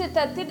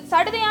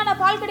 சடுதியான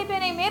பால் கடிப்பு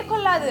என்னை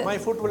மேற்கொள்ளாது, my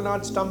foot will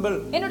not stumble,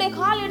 என்னுடைய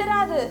கால்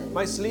இடராது,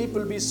 my sleep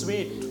will be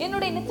sweet.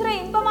 என்னுடைய நித்திரை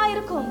இன்பமாய்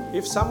இருக்கும்.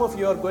 If some of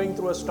you are going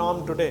through a storm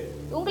today,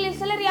 உங்களில்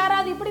சிலர்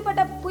யாராவது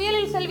இப்படிப்பட்ட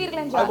புயலில்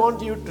செல்வீர்கள் I என்றால், want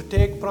you to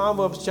take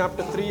Proverbs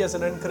chapter 3 as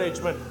an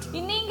encouragement,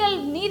 நீங்கள்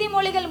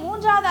நீதிமொழிகள்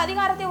 3வது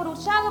அதிகாரத்தை ஒரு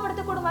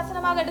உற்சாகப்படுத்தக்கூடிய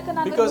வசனமாக எடுக்க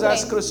நான் because as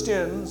விரும்புகிறேன்.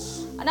 Christians,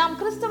 நாம்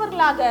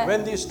கிறிஸ்தவர்களாக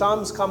when these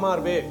storms come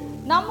our way,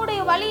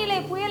 நம்முடைய வழியிலே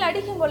புயல்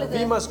அடிக்கும் பொழுது,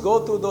 we must go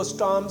through those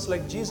storms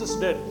like Jesus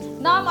did,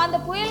 நாம் அந்த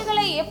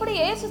புயல்களை எப்படி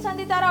இயேசு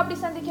சந்தித்தாரோ அப்படி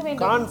சந்திக்க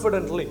வேண்டும்.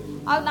 confidently,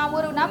 நாம்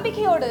ஒரு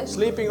நம்பிக்கையோடு,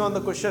 sleeping on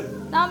the cushion,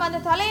 நாம்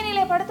அந்த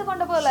தலையணையிலே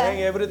படுத்துக்கொண்ட போல,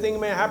 saying everything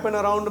may happen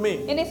around me,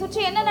 என்னை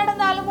சுற்றி என்ன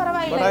நடந்தாலும் but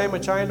பரவாயில்லை, I am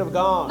a child of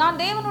God, நான்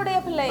தேவனுடைய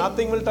பிள்ளை,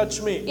 nothing will touch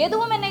me,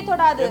 எதுவும் என்னை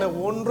தொடாது, என்ன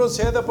ஒன்றும்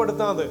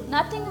சேதப்படுத்தாது.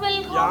 nothing will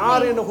harm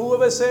யார் me. என்ன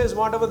whoever says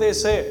whatever they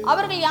say,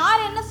 அவர்கள்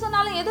யார் என்ன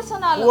சொன்னாலும் எது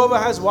சொன்னாலும், whoever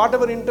has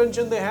whatever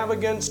intention they have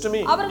against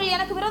me, அவர்கள்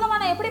எனக்கு விரோதமான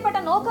எப்படிப்பட்ட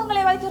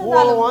நோக்கங்களை whoever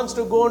வைத்திருந்தாலும், wants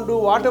to go and do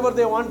whatever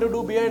they want to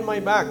do behind my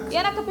back,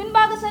 எனக்கு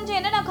பின்பாக சென்று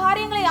என்னென்ன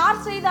காரியங்களை யார்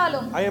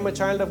செய்தாலும், I am a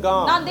child of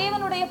God, நான்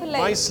தேவனுடைய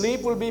பிள்ளை, my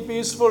sleep will be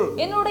peaceful,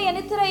 என்னுடைய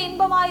நித்திரை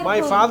இன்பமாய் my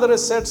இருக்கும். father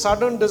has said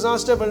sudden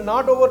disaster will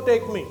not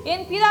overtake me.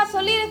 என் பிதா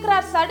சொல்லி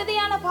இருக்கிறார்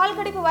சடுதியான பால்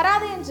கடிப்பு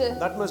வராது என்று.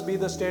 That must be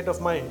the state of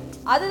mind,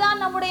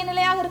 அதுதான் நம்முடைய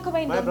நிலையாக இருக்க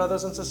my வேண்டும்.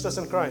 brothers and sisters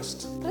in Christ.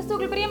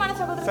 கிறிஸ்துவுக்குள் பிரியமான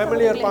சகோதர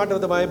Familiar சகோதரிகளே, part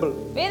of the Bible,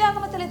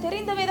 வேதாகமத்திலே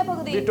தெரிந்த வேத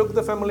பகுதி, we took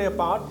the familiar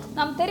part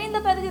நாம் தெரிந்த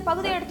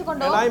பகுதியை and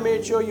எடுத்துக்கொண்டோம். I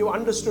made sure you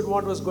understood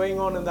what was going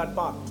on in that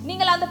part.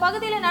 நீங்கள் அந்த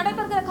பகுதியிலே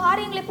நடைபெறுகிற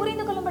காரியங்களை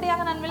புரிந்து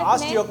கொள்ளும்படியாக நான் Asked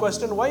விளக்கினேன். your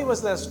question, why was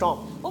there a storm?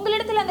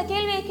 உங்களிடத்தில் அந்த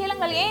கேள்வியை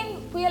கேளுங்கள், ஏன்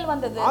புயல்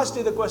வந்தது? Asked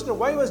you the question,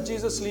 why was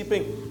Jesus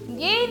sleeping?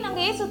 ஏன்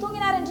அங்கே இயேசு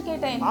தூங்கினார் என்று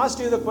கேட்டேன். Asked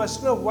you the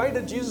question of why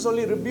did Jesus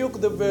only rebuke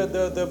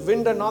the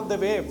wind and not the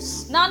waves?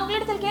 நான்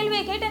உங்களிடத்தில்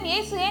கேள்வியை கேட்டேன்,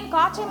 இயேசு ஏன்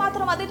காற்றை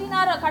மாத்திரம்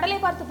அதட்டினார், கடலை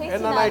பார்த்து And then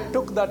பேசினார்? I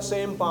took that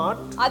same part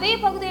அதே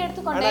பகுதியை and I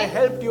எடுத்துக்கொண்டேன்.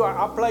 helped you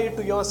apply it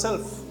to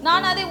yourself.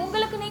 நான் அதை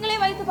உங்களுக்கு நீங்களே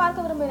வைத்து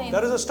பார்க்க விரும்பினேன்.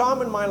 There is a storm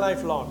in my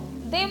life, Lord.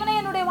 தேவனே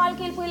என்னுடைய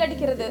வாழ்க்கையில் புயல்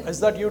அடிக்கிறது. Is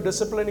that you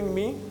disciplining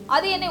me?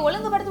 அது என்னை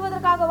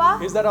ஒழுங்குபடுத்துவதற்காகவா?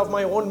 Is that of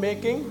my own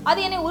making? அது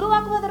என்னை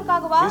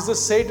உருவாக்குவதற்காகவா? Is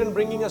this Satan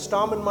bringing a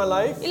storm in my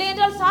life? இல்லை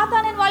என்றால்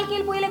சாத்தான் என்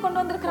வாழ்க்கையில் புயலை கொண்டு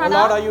Oh வந்திருக்கிறானா?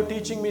 Lord, are you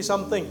teaching me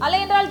something?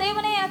 அல்ல என்றால்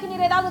தேவனே எனக்கு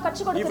நீர் ஏதாவது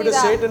கற்றுக் If it is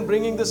கொடுக்கிறீரா? Satan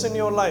bringing this in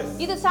your life,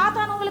 இது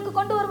சாத்தான் உங்களுக்கு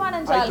கொண்டு வருவான்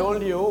I என்றால்,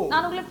 told you,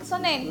 நான் உங்களுக்கு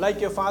சொன்னேன்,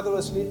 like your father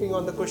was sleeping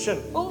on the cushion,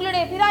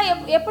 உங்களுடைய பிதா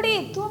எப்படி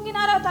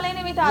தூங்கினாரோ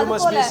தலையணை வைத்து you அது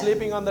must be போல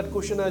sleeping on that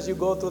cushion as you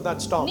go through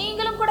that storm.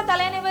 நீங்களும் கூட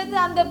தலையணை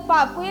வைத்து அந்த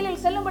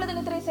புயலில் செல்லும் பொழுது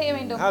நித்திரை செய்ய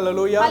வேண்டும்.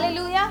 Hallelujah.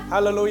 Hallelujah.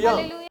 Hallelujah.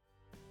 Hallelujah.